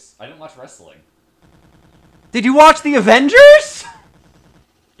Hulk voice. I didn't watch wrestling. Did you watch the Avengers?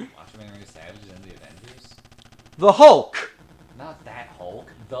 Macho Man Randy Savage is in the Avengers? The Hulk. Not that Hulk.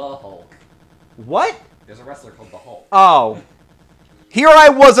 The Hulk. What? There's a wrestler called the Hulk. Oh. Here I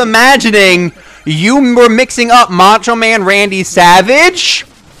was imagining You were mixing up Macho Man Randy Savage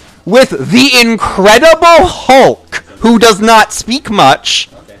with the Incredible Hulk, who does not speak much.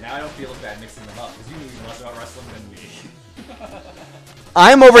 Okay, now I don't feel bad mixing them up, because you knew even less about wrestling than me.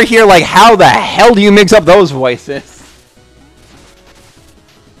 I'm over here like, how the hell do you mix up those voices?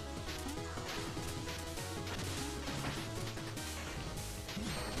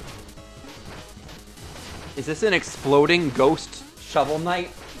 Is this an exploding ghost shovel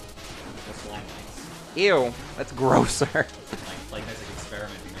knight? The slime knights. Ew, that's grosser. Like that's like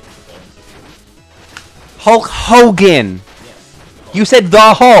experimenting making the bones of you. Hulk Hogan! Yes. You said the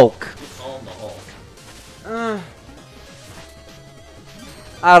Hulk! Just call him the Hulk.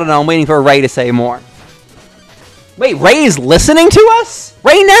 I don't know, I'm waiting for Ray to say more. Wait, Ray is listening to us?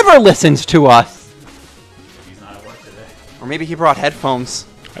 Ray never listens to us! If he's not at work today. Or maybe he brought headphones.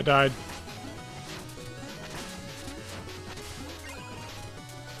 I died.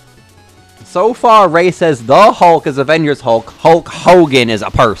 So far, Ray says the Hulk is Avengers Hulk. Hulk Hogan is a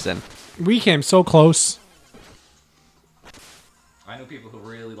person. We came so close. I know people who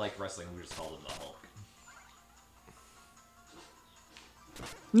really like wrestling who just called him the Hulk.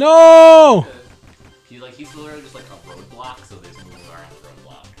 No! He's literally just like a roadblock, so they just move around the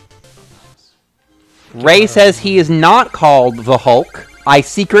roadblock sometimes. Ray says he is not called the Hulk. I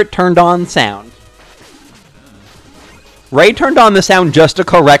secret turned on sound. Ray turned on the sound just to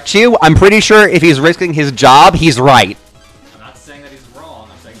correct you. I'm pretty sure if he's risking his job, he's right. I'm not saying that he's wrong,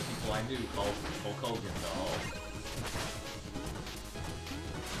 I'm saying the people I knew called Hulk Hogan the Hulk.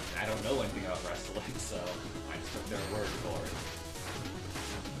 I don't know anything about wrestling, so I just took their word for it.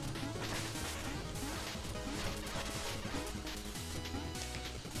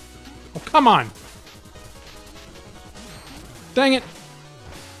 Oh, come on. Dang it.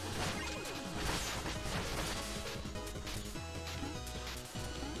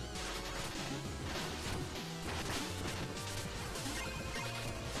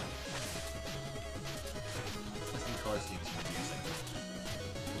 This color scheme is confusing.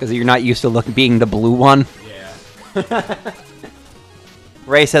 Because you're not used to being the blue one. Yeah.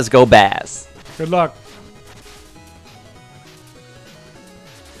 Ray says go Baz. Good luck.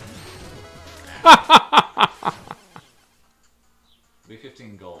 We have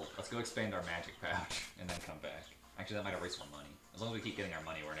 15 gold. Let's go expand our magic pouch and then come back. Actually, that might erase more money. As long as we keep getting our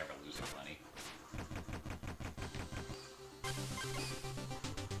money, we're never losing money.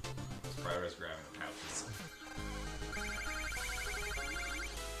 Let's prioritize grabbing the pouches.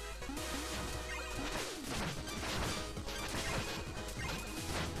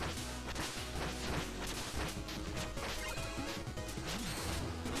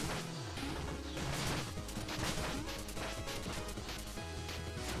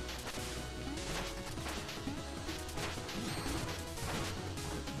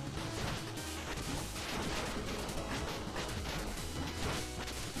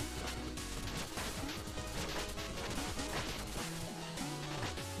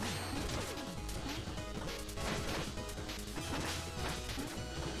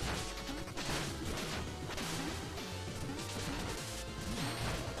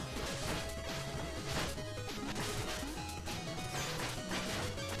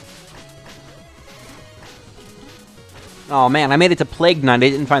 Oh man, I made it to Plague Knight. I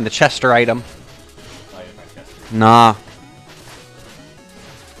didn't find the Chester item. Oh, I didn't find Chester. Nah.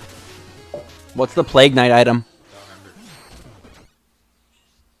 What's the Plague Knight item? Don't remember.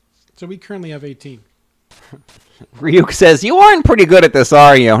 So we currently have 18. Ryuk says, you aren't pretty good at this,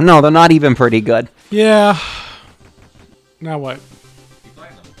 are you? No, they're not even pretty good. Yeah. Now what? Keep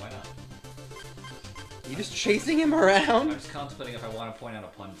buying them. Why not? You just chasing him I'm around? just contemplating if I want to point out a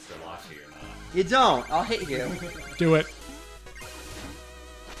pun to Locky or not. You don't. I'll hit you. Do it.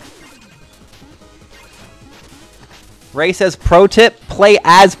 Ray says, pro tip, play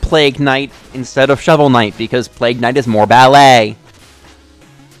as Plague Knight instead of Shovel Knight, because Plague Knight is more ballet.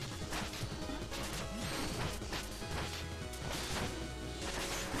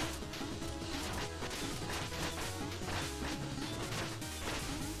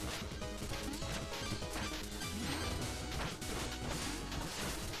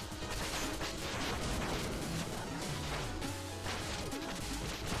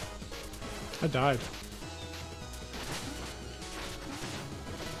 I died.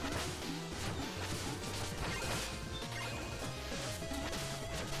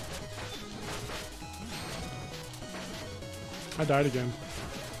 I died again.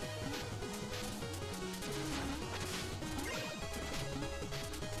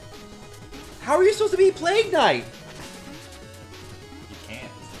 How are you supposed to be Plague Knight? You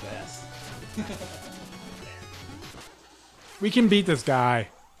can't. It's the best. We can beat this guy.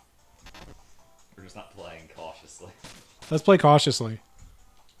 Let's play cautiously.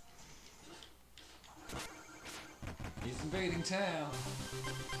 He's invading town.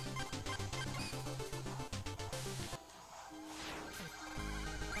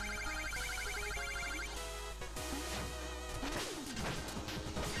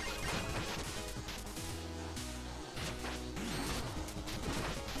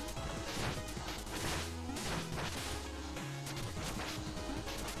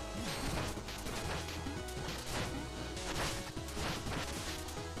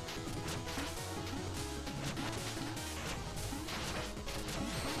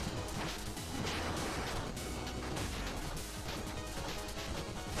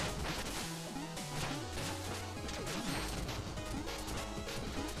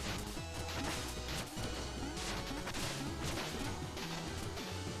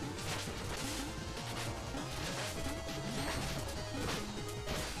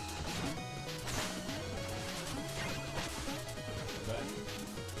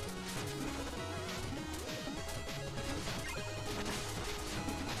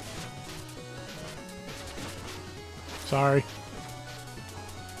 Sorry.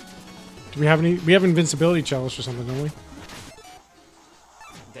 Do we have any? We have invincibility chalice or something, don't we?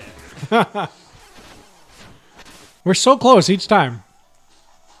 Dead. We're so close each time.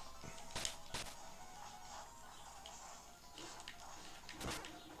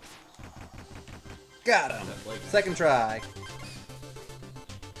 Got him. Second try.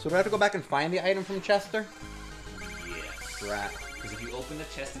 So do I have to go back and find the item from Chester? Yes. Right. Because if you open the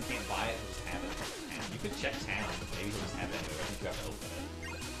chest and can't buy it, he'll just have it. You could check town. Maybe he'll just have it anyway. I think you have to open it.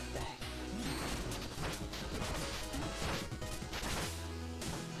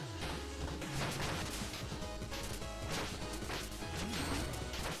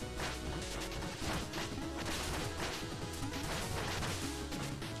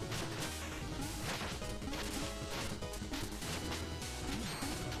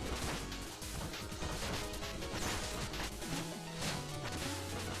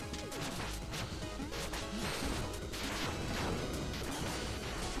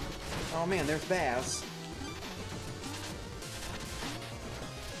 Oh man, there's Baz.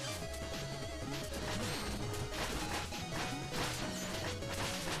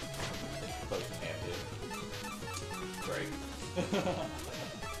 Both can have it. Great.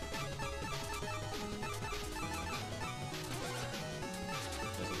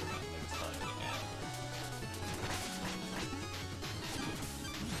 This is the next time we have.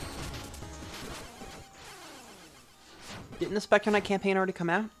 Didn't the Spectre Knight campaign already come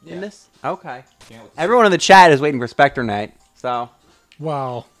out Yeah. in this? Okay. Came out with the Everyone in the chat is waiting for Spectre Knight, so.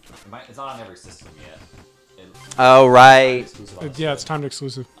 Wow. It's not on every system yet. Oh, right. Exclusive on the Yeah, it's system. timed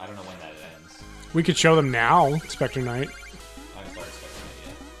exclusive. I don't know when that ends. We could show them now, Spectre Knight. I haven't started expecting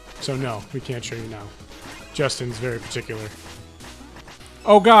it yet. So no, we can't show you now. Justin's very particular.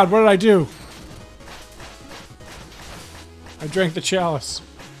 Oh God, what did I do? I drank the chalice.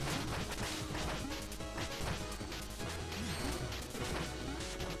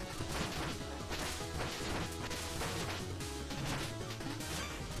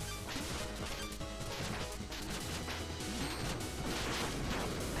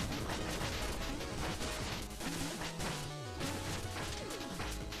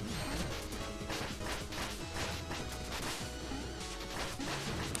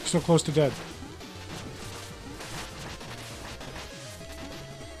 So close to dead.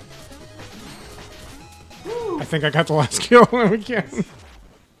 I think I got the last kill again.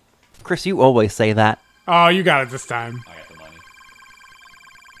 Chris, you always say that. Oh, you got it this time. I got the money.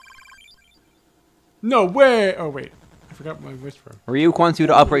 No way! Oh wait, I forgot my whisper. Ryuk wants you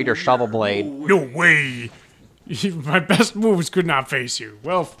to upgrade your shovel blade. No way! My best moves could not face you.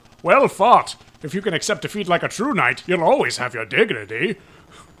 Well fought. If you can accept defeat like a true knight, you'll always have your dignity.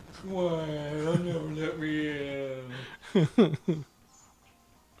 Why? They'll never let me in.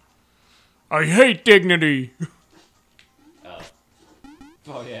 I hate dignity. Oh.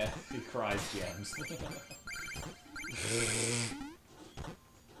 Oh yeah, he cries gems.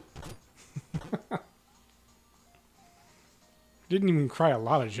 Didn't even cry a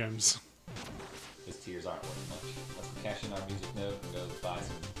lot of gems. His tears aren't worth much. Let's cash in our music note and go buy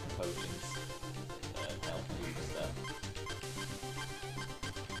some potions. Health food and stuff.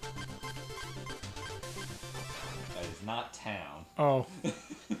 That is not town. Oh.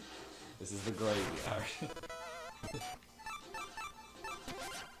 This is the graveyard.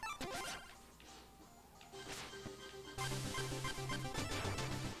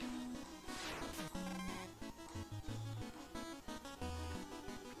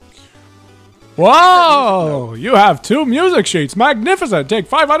 Whoa! You have 2 music sheets. Magnificent. Take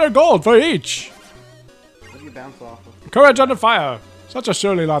 500 gold for each. What do you bounce off of? Courage under fire. Such a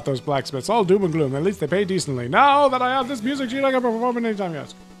surely lot, those blacksmiths. All doom and gloom. At least they pay decently. Now that I have this music sheet, I can perform it anytime you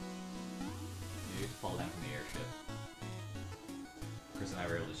ask. You just fall down from the airship. Chris and I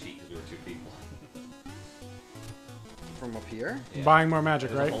were able to cheat because we were 2 people. From up here? Yeah. Buying more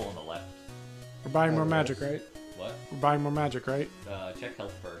magic, There's right? a hole on the left. We're buying more magic, right? What? We're buying more magic, right? Check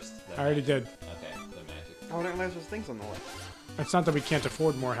health first. then I already magic. did. Okay, then magic. Oh, I didn't realize there's things on the left. It's not that we can't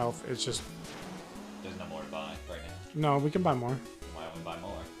afford more health. It's just There's no more to buy right now. no. We can buy more Why don't we buy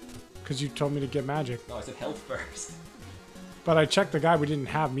more? because you told me to get magic. No, I said health first. But I checked the guy. We didn't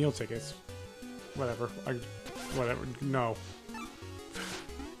have meal tickets. Whatever. Whatever. No.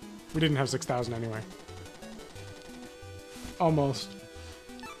 We didn't have 6,000 anyway. Almost.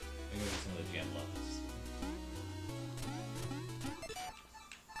 Maybe some of the gem levels.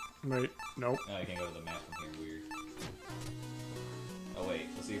 Wait. Nope. Oh, I can't go to the map from here. Weird. Oh wait,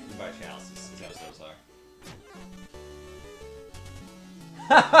 let's see if we can buy chalices. Is that what those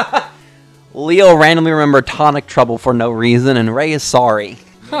are? Leo randomly remembered tonic trouble for no reason, and Ray is sorry.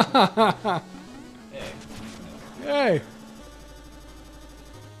 Hey. Yay.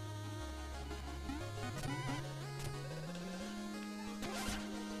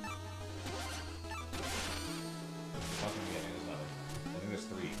 How can we get another? I think there's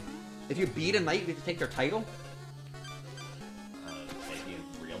 3. If you beat a knight, you get to take their title? Taking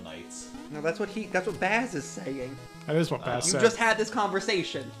real knights. No, that's what Baz is saying. That is what Bass You said. just had this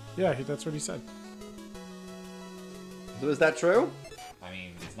conversation. Yeah, that's what he said. So is that true? I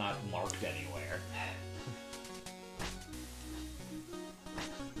mean, it's not marked anywhere.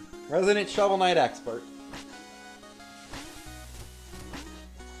 Resident Shovel Knight expert.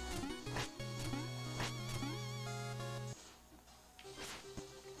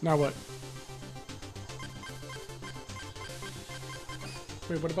 Now what?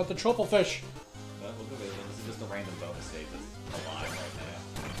 Wait, what about the truffle fish? But look at this. This is just a random bonus stage that's alive right now.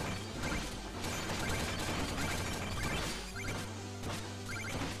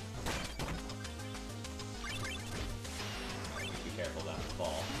 Be careful not to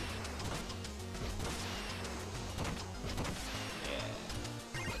fall.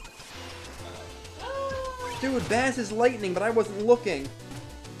 Yeah. Dude, Baz is lightning, but I wasn't looking.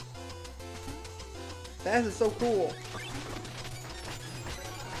 Baz is so cool.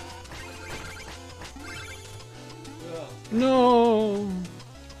 No.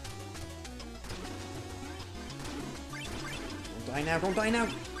 Don't die now, don't die now!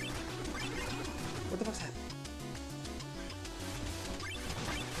 What the fuck's happening?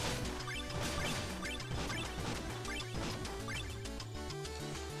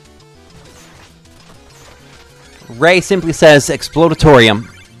 Ray simply says explodatorium.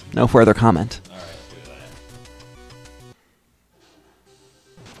 No further comment. Alright, let's do that.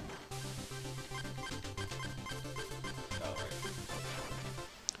 Oh, right.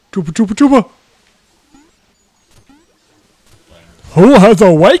 Chupa chupa chupa. Who has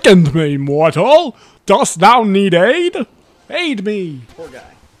awakened me, mortal? Dost thou need aid? Aid me. Poor guy.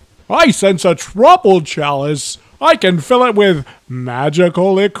 I sense a trouble chalice. I can fill it with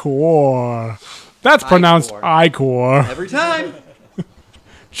magical liquor. That's pronounced ichor. Every time!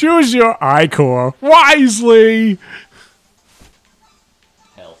 Choose your ichor wisely.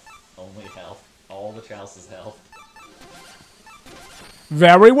 Health. Only health. All the chalices health.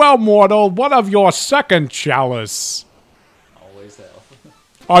 Very well, mortal. What of your second chalice? Always health.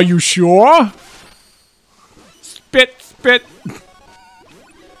 Are you sure? Spit, spit.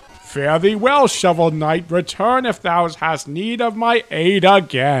 Fare thee well, Shovel Knight. Return if thou hast need of my aid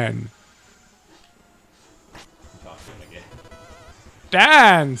again. Talk to him again.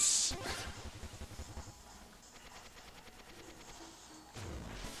 Dance.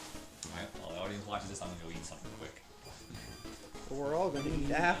 Alright, while the audience watches this, I'm gonna go eat something quick. We're all gonna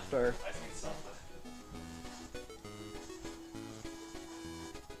eat after. I think it's something.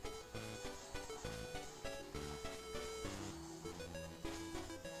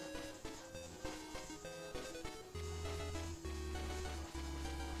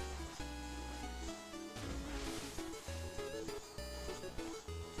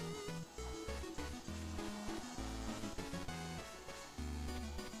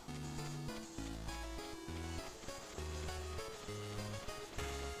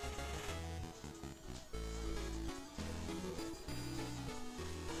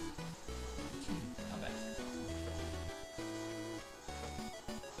 Come back.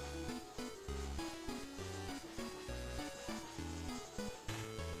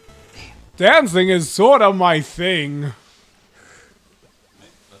 Dancing is sort of my thing. Hey,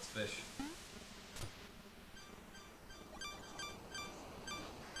 let's fish.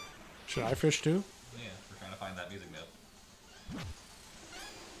 Should I fish too? Yeah, we're trying to find that music note.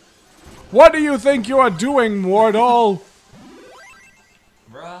 What do you think you are doing, mortal?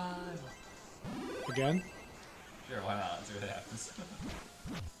 Run! Again? Sure, why not? Let's see what happens.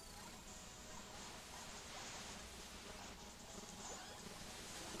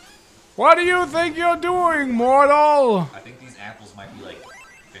 What do you think you're doing, mortal? I think these apples might be like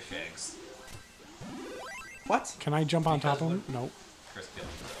fish eggs. What? Can I jump on top of him? Nope. Chris killed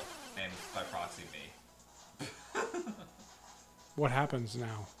me, though. And by proxy, me. What happens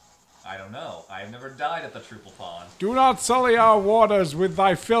now? I don't know. I've never died at the triple pond. Do not sully our waters with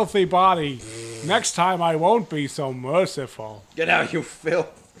thy filthy body. Next time I won't be so merciful. Get out, you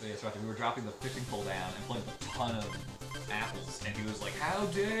filth. Yeah, so we were dropping the fishing pole down and pulling a ton of apples, and he was like, "How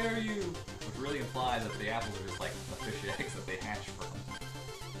dare you!" Which really implies that the apples are just like the fish eggs that they hatch from.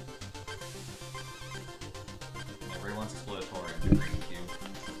 Everyone's exploitatorium, the green cube.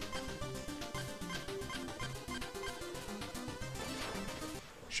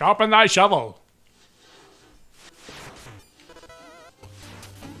 Sharpen thy shovel.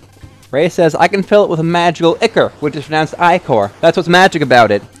 Ray says, I can fill it with a magical ichor, which is pronounced ichor. That's what's magic about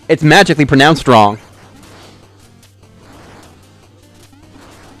it. It's magically pronounced wrong.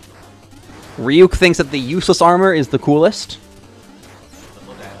 Ryuk thinks that the useless armor is the coolest. The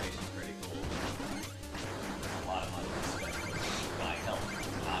look animation's pretty cool. A lot of money to spend buying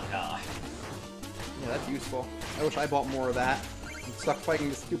health, not die. Yeah, that's useful. I wish I bought more of that. I'm stuck fighting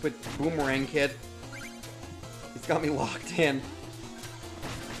this stupid boomerang kid. He's got me locked in.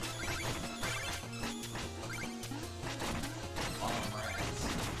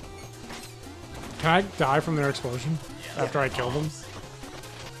 Can I die from their explosion after I kill them?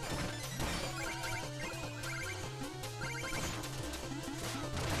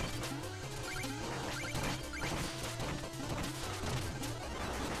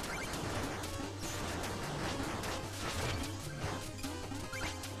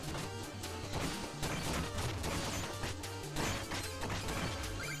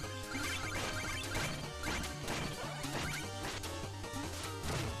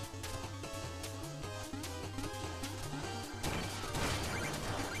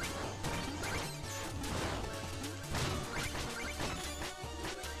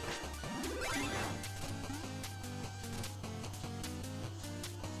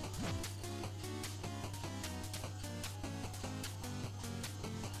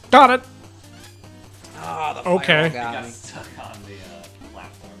 Got it. Ah, the Okay. fireball He got got me. stuck on the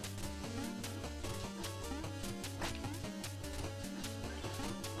platform.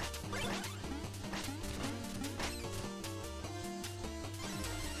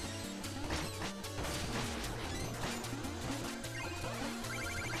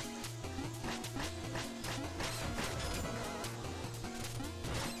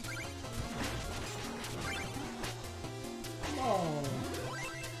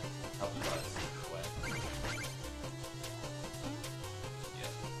 Help you guys quit.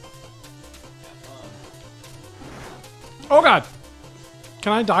 Yep. Have fun. Oh god.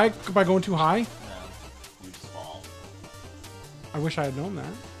 Can I die by going too high? No, you just fall. I wish I had known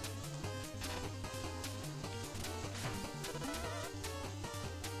that.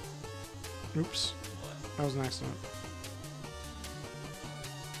 Oops. What? That was an accident.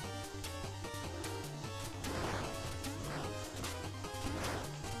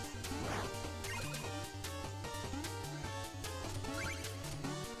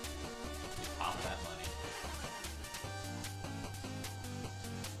 Pop that money.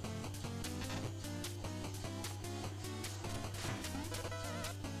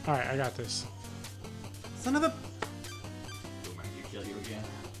 Alright, I got this. Son of a... Boomerang, you kill you again.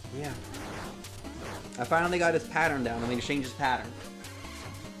 Yeah. I finally got his pattern down. I need to change his pattern.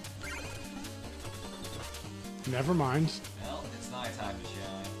 Never mind. Well, it's night time to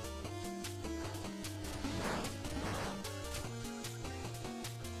shine.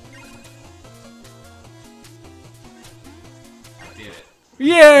 I did it.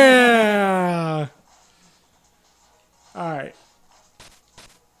 Yeah! Alright.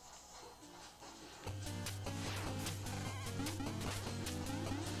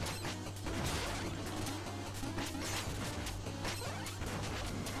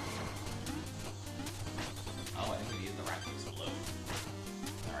 Oh, I think we need the rat to explode.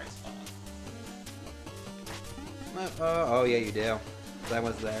 Alright, spot. Oh, yeah, you do. That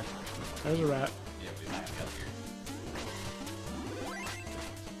was there. There's a rat. Yeah, we might have to up here.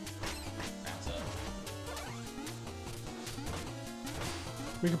 Rounds up.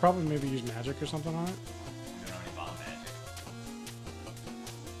 We could probably maybe use magic or something on it. We don't have any bomb magic.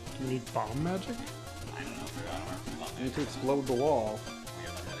 Do we need bomb magic? I don't know if they're out of our bomb You need magic. to explode the wall. We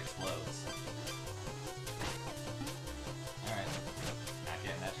have like that explodes. Alright. Not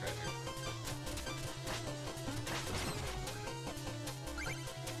getting that treasure.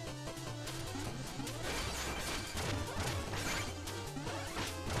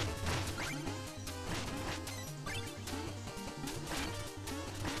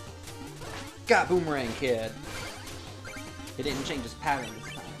 Got Boomerang Kid. He didn't change his pattern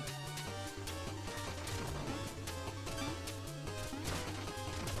this time.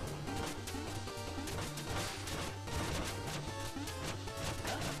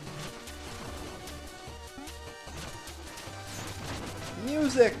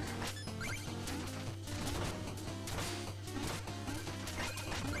 Music!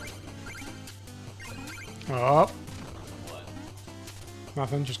 Oh. What?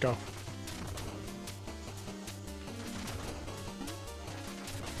 Nothing, just go.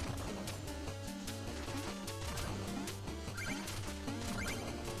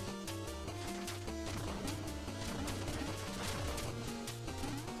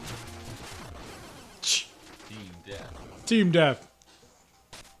 Team Death. Team Death.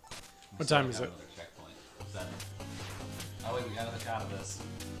 What Still time is got it? another checkpoint. 7. Oh wait, we got another shot of this.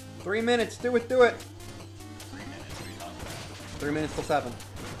 3 minutes, do it, do it! 3 minutes, what are you talking about? 3 minutes till 7.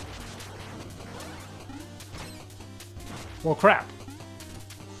 Well, crap.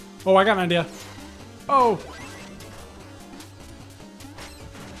 Oh, I got an idea. Oh! Alright,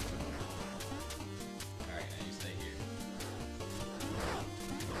 now you stay here.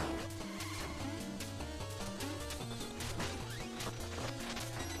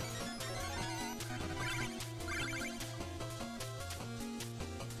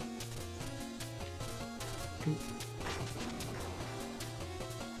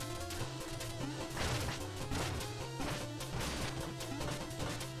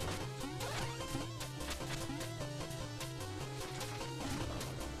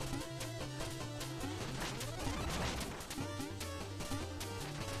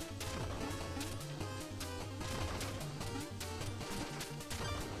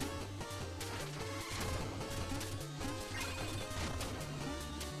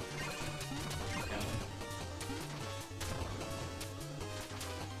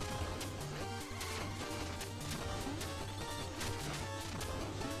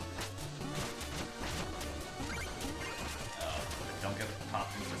 Don't get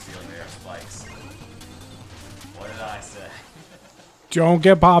popped into the ceiling, there are spikes. What did I say? Don't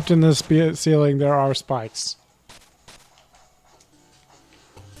get popped in the ceiling. There are spikes.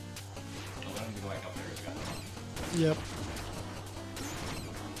 I want him to go back up there. He's got one. Yep.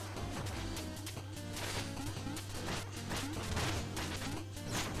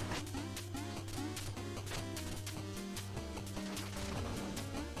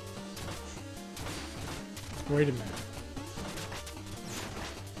 Wait a minute.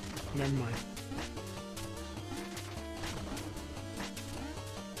 Never mind.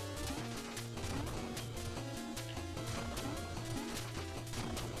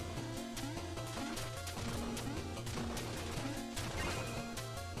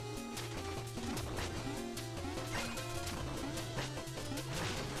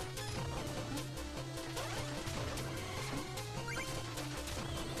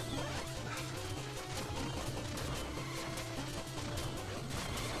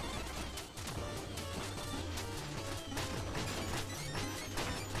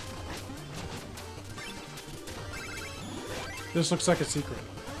 This looks like a secret.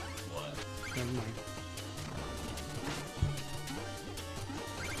 What? Never mind.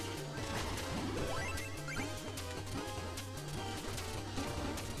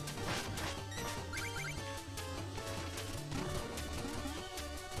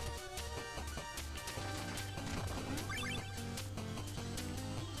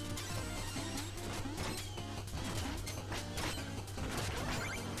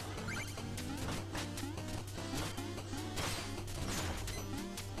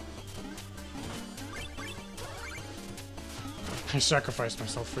 I sacrificed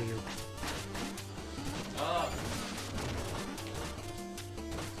myself for you. Oh!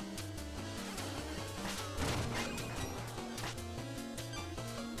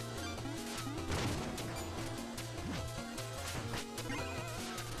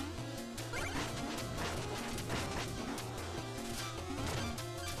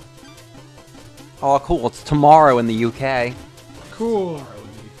 Oh, cool. It's tomorrow in the UK. Cool.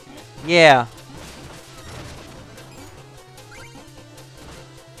 Yeah.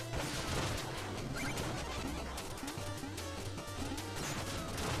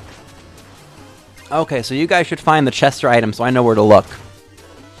 Okay, so you guys should find the Chester item so I know where to look.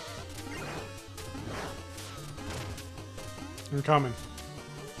 I'm coming.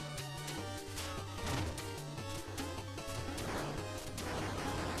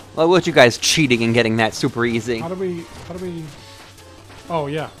 Well, look at you guys cheating and getting that super easy. How do we... Oh,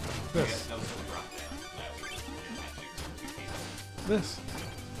 yeah. This. That was the drop down. That was 2 people. This.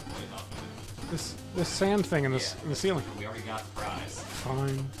 What are you talking about? This sand thing in the ceiling. We already got the prize.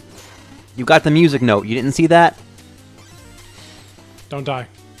 Fine. You got the music note. You didn't see that? Don't die.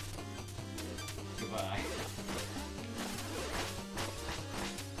 Goodbye.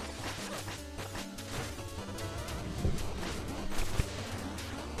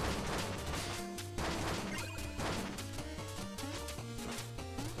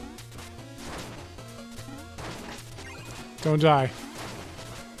 Don't die.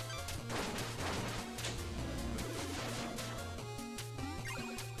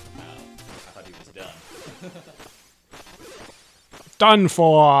 I thought he was done. Done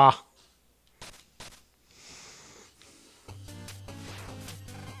for.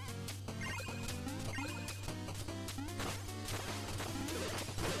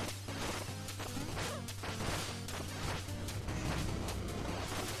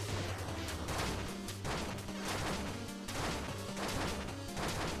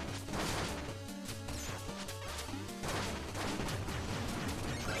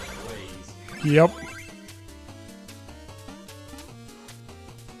 Yep. You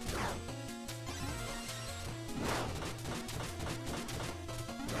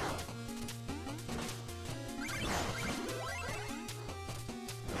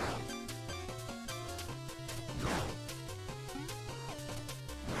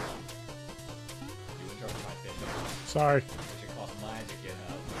interrupted my fishing. Sorry. Fishing costs magic, you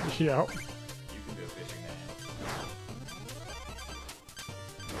know. Yep. You can do fishing now.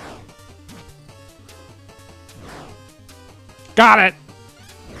 Got it.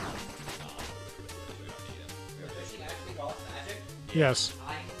 Fishing actually costs magic? Yes.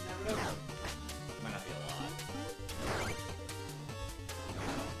 I never know. Might not be a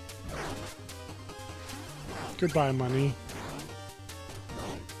lot. Goodbye, money.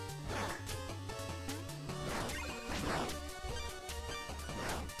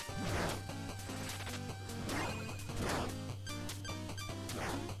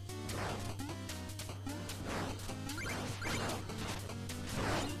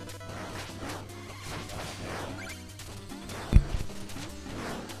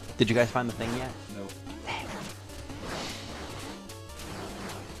 Did you guys find the thing yet? Nope.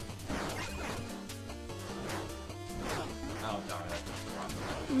 Oh, darn it.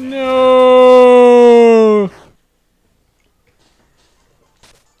 No.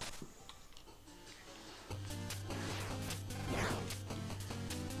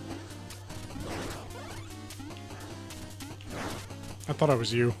 I thought it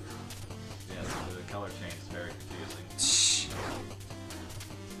was you. Yes, the color change is very confusing.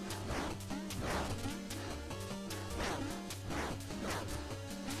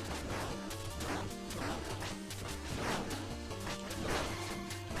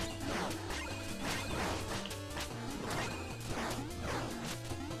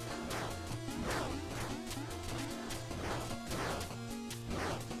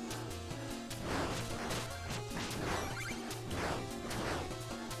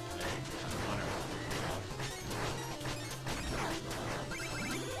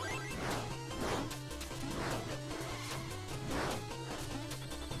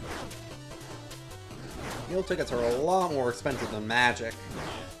 Meal tickets are a lot more expensive than magic.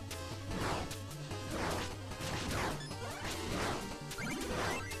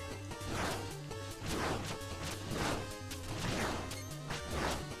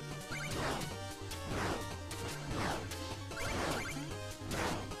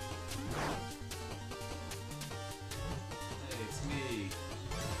 Hey, it's me.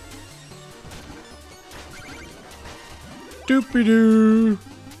 Doopy doo.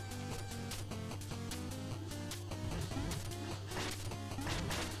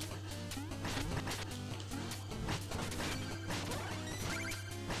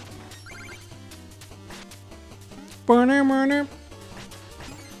 Money, money.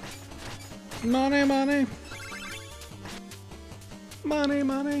 Money, money. Money,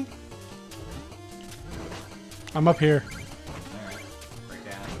 money. I'm up here. Alright. Break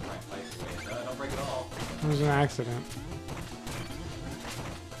down and try and fight your way. No, don't break it all. It was an accident.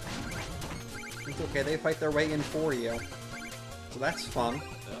 It's okay, they fight their way in for you. So that's fun.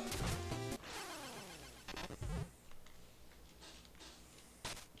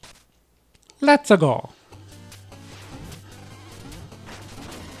 Let's go.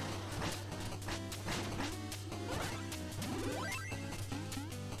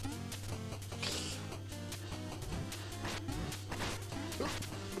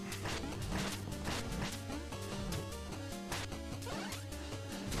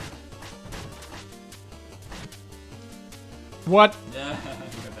 What? Yeah, you got that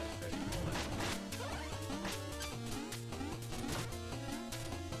fishing bullet.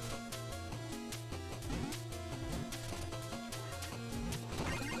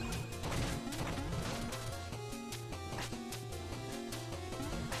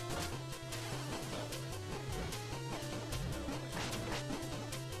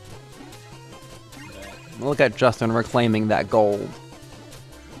 Look at Justin reclaiming that gold.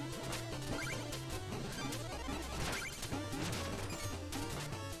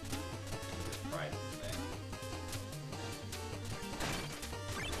 Right.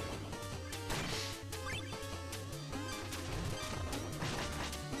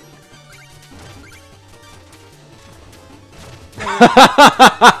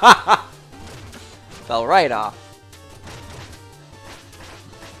 Fell right off.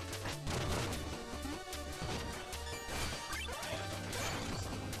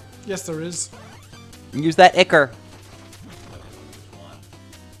 Yes, there is. Use that ichor. Which one?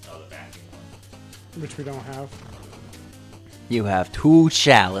 Oh, the vacuum one. Which we don't have. You have 2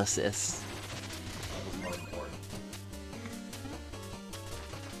 chalices. That was more important.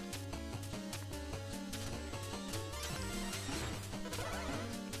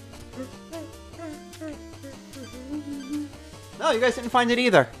 No, you guys didn't find it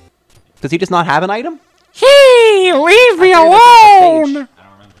either. Does he just not have an item? Hey, leave me I figured that's alone! a stage. I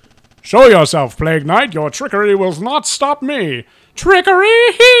don't remember. Show yourself, Plague Knight. Your trickery will not stop me.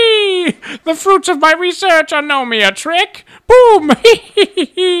 Trickery! Hee! The fruits of my research are no mere trick. Boom!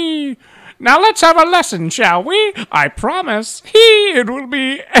 Hee! Now let's have a lesson, shall we? I promise. It will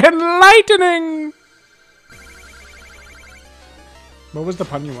be enlightening. What was the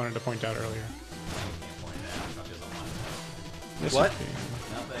pun you wanted to point out earlier? Can't point it out. Not just on mine. Yes, What? you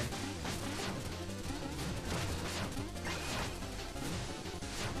can. Nothing.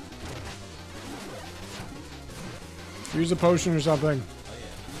 Use a potion or something. Oh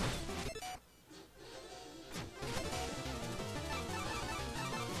yeah.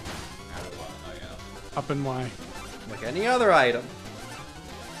 Out of one. Oh yeah. Up and Y. Like any other item.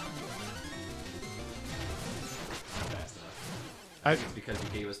 Fast enough. I, It's because you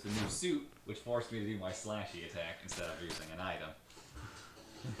gave us the new suit, which forced me to do my slashy attack instead of using an item.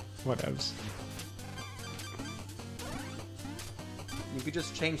 whatevs. You could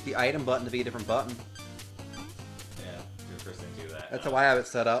just change the item button to be a different button. Yeah, do Chris didn't do that. That's how I have it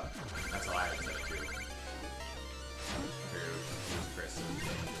set up. That's how I would say it too. Use Chris.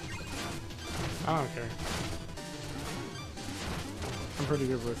 I don't care. I'm pretty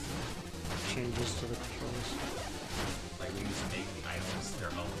good with changes to the controls. Like we just make the items their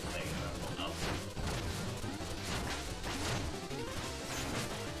own thing and that's what else.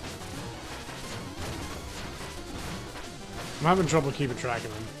 I'm having trouble keeping track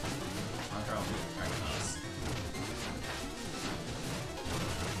of them. I'm trying to keep track of us.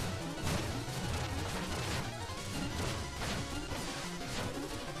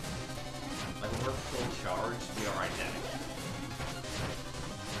 Like when we're full charge, we are identical.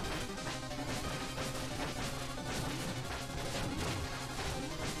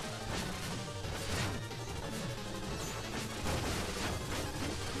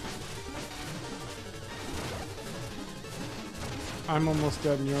 I'm almost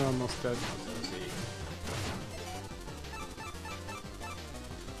dead and you're almost dead. So is he.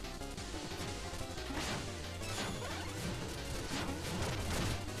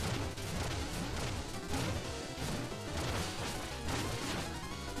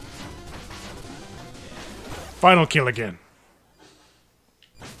 Final kill again.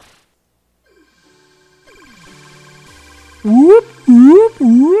 Whoop, whoop,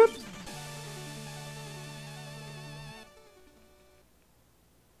 whoop.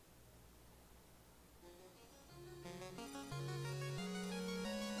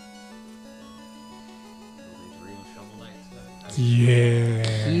 These real Shovel Knights. Yeah.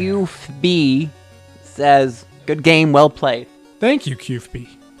 QB says, good game, well played. Thank you, QFB.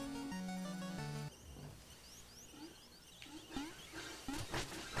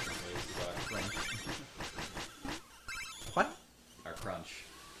 Crunch. What? Our crunch.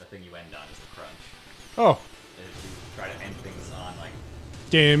 The thing you end on is the crunch. Oh, If you try to end things on like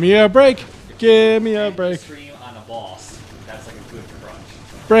give me a break. Give me a end break. stream on a boss, that's like a good crunch.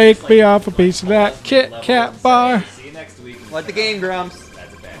 Break It's me like- off a piece of that like Kit level Kat and say, bar. See you next week. Like the Game Grumps.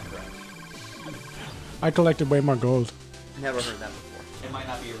 That's a bad crunch. I collected way more gold. Never heard that before. It might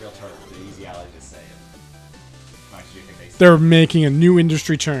not be a real term, but the easy allies just say it. How much do you think they say? They're making a new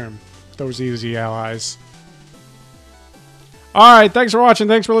industry term. Those easy allies. Alright, thanks for watching.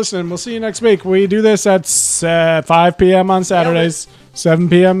 Thanks for listening. We'll see you next week. We do this at 5 p.m. on Saturdays, 7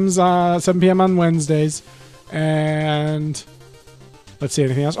 p.m. on Wednesdays. And let's see,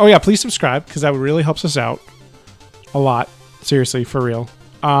 anything else? Oh, yeah, please subscribe because that really helps us out a lot. Seriously, for real.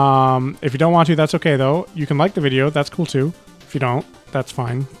 If you don't want to, that's okay, though. You can like the video. That's cool, too. If you don't, that's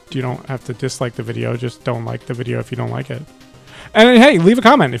fine. You don't have to dislike the video. Just don't like the video if you don't like it. And hey, leave a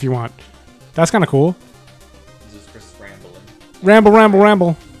comment if you want. That's kind of cool. This is Chris rambling. Ramble, ramble,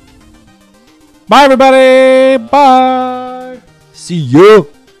 ramble. Bye, everybody. Bye. See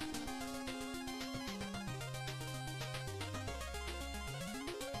ya.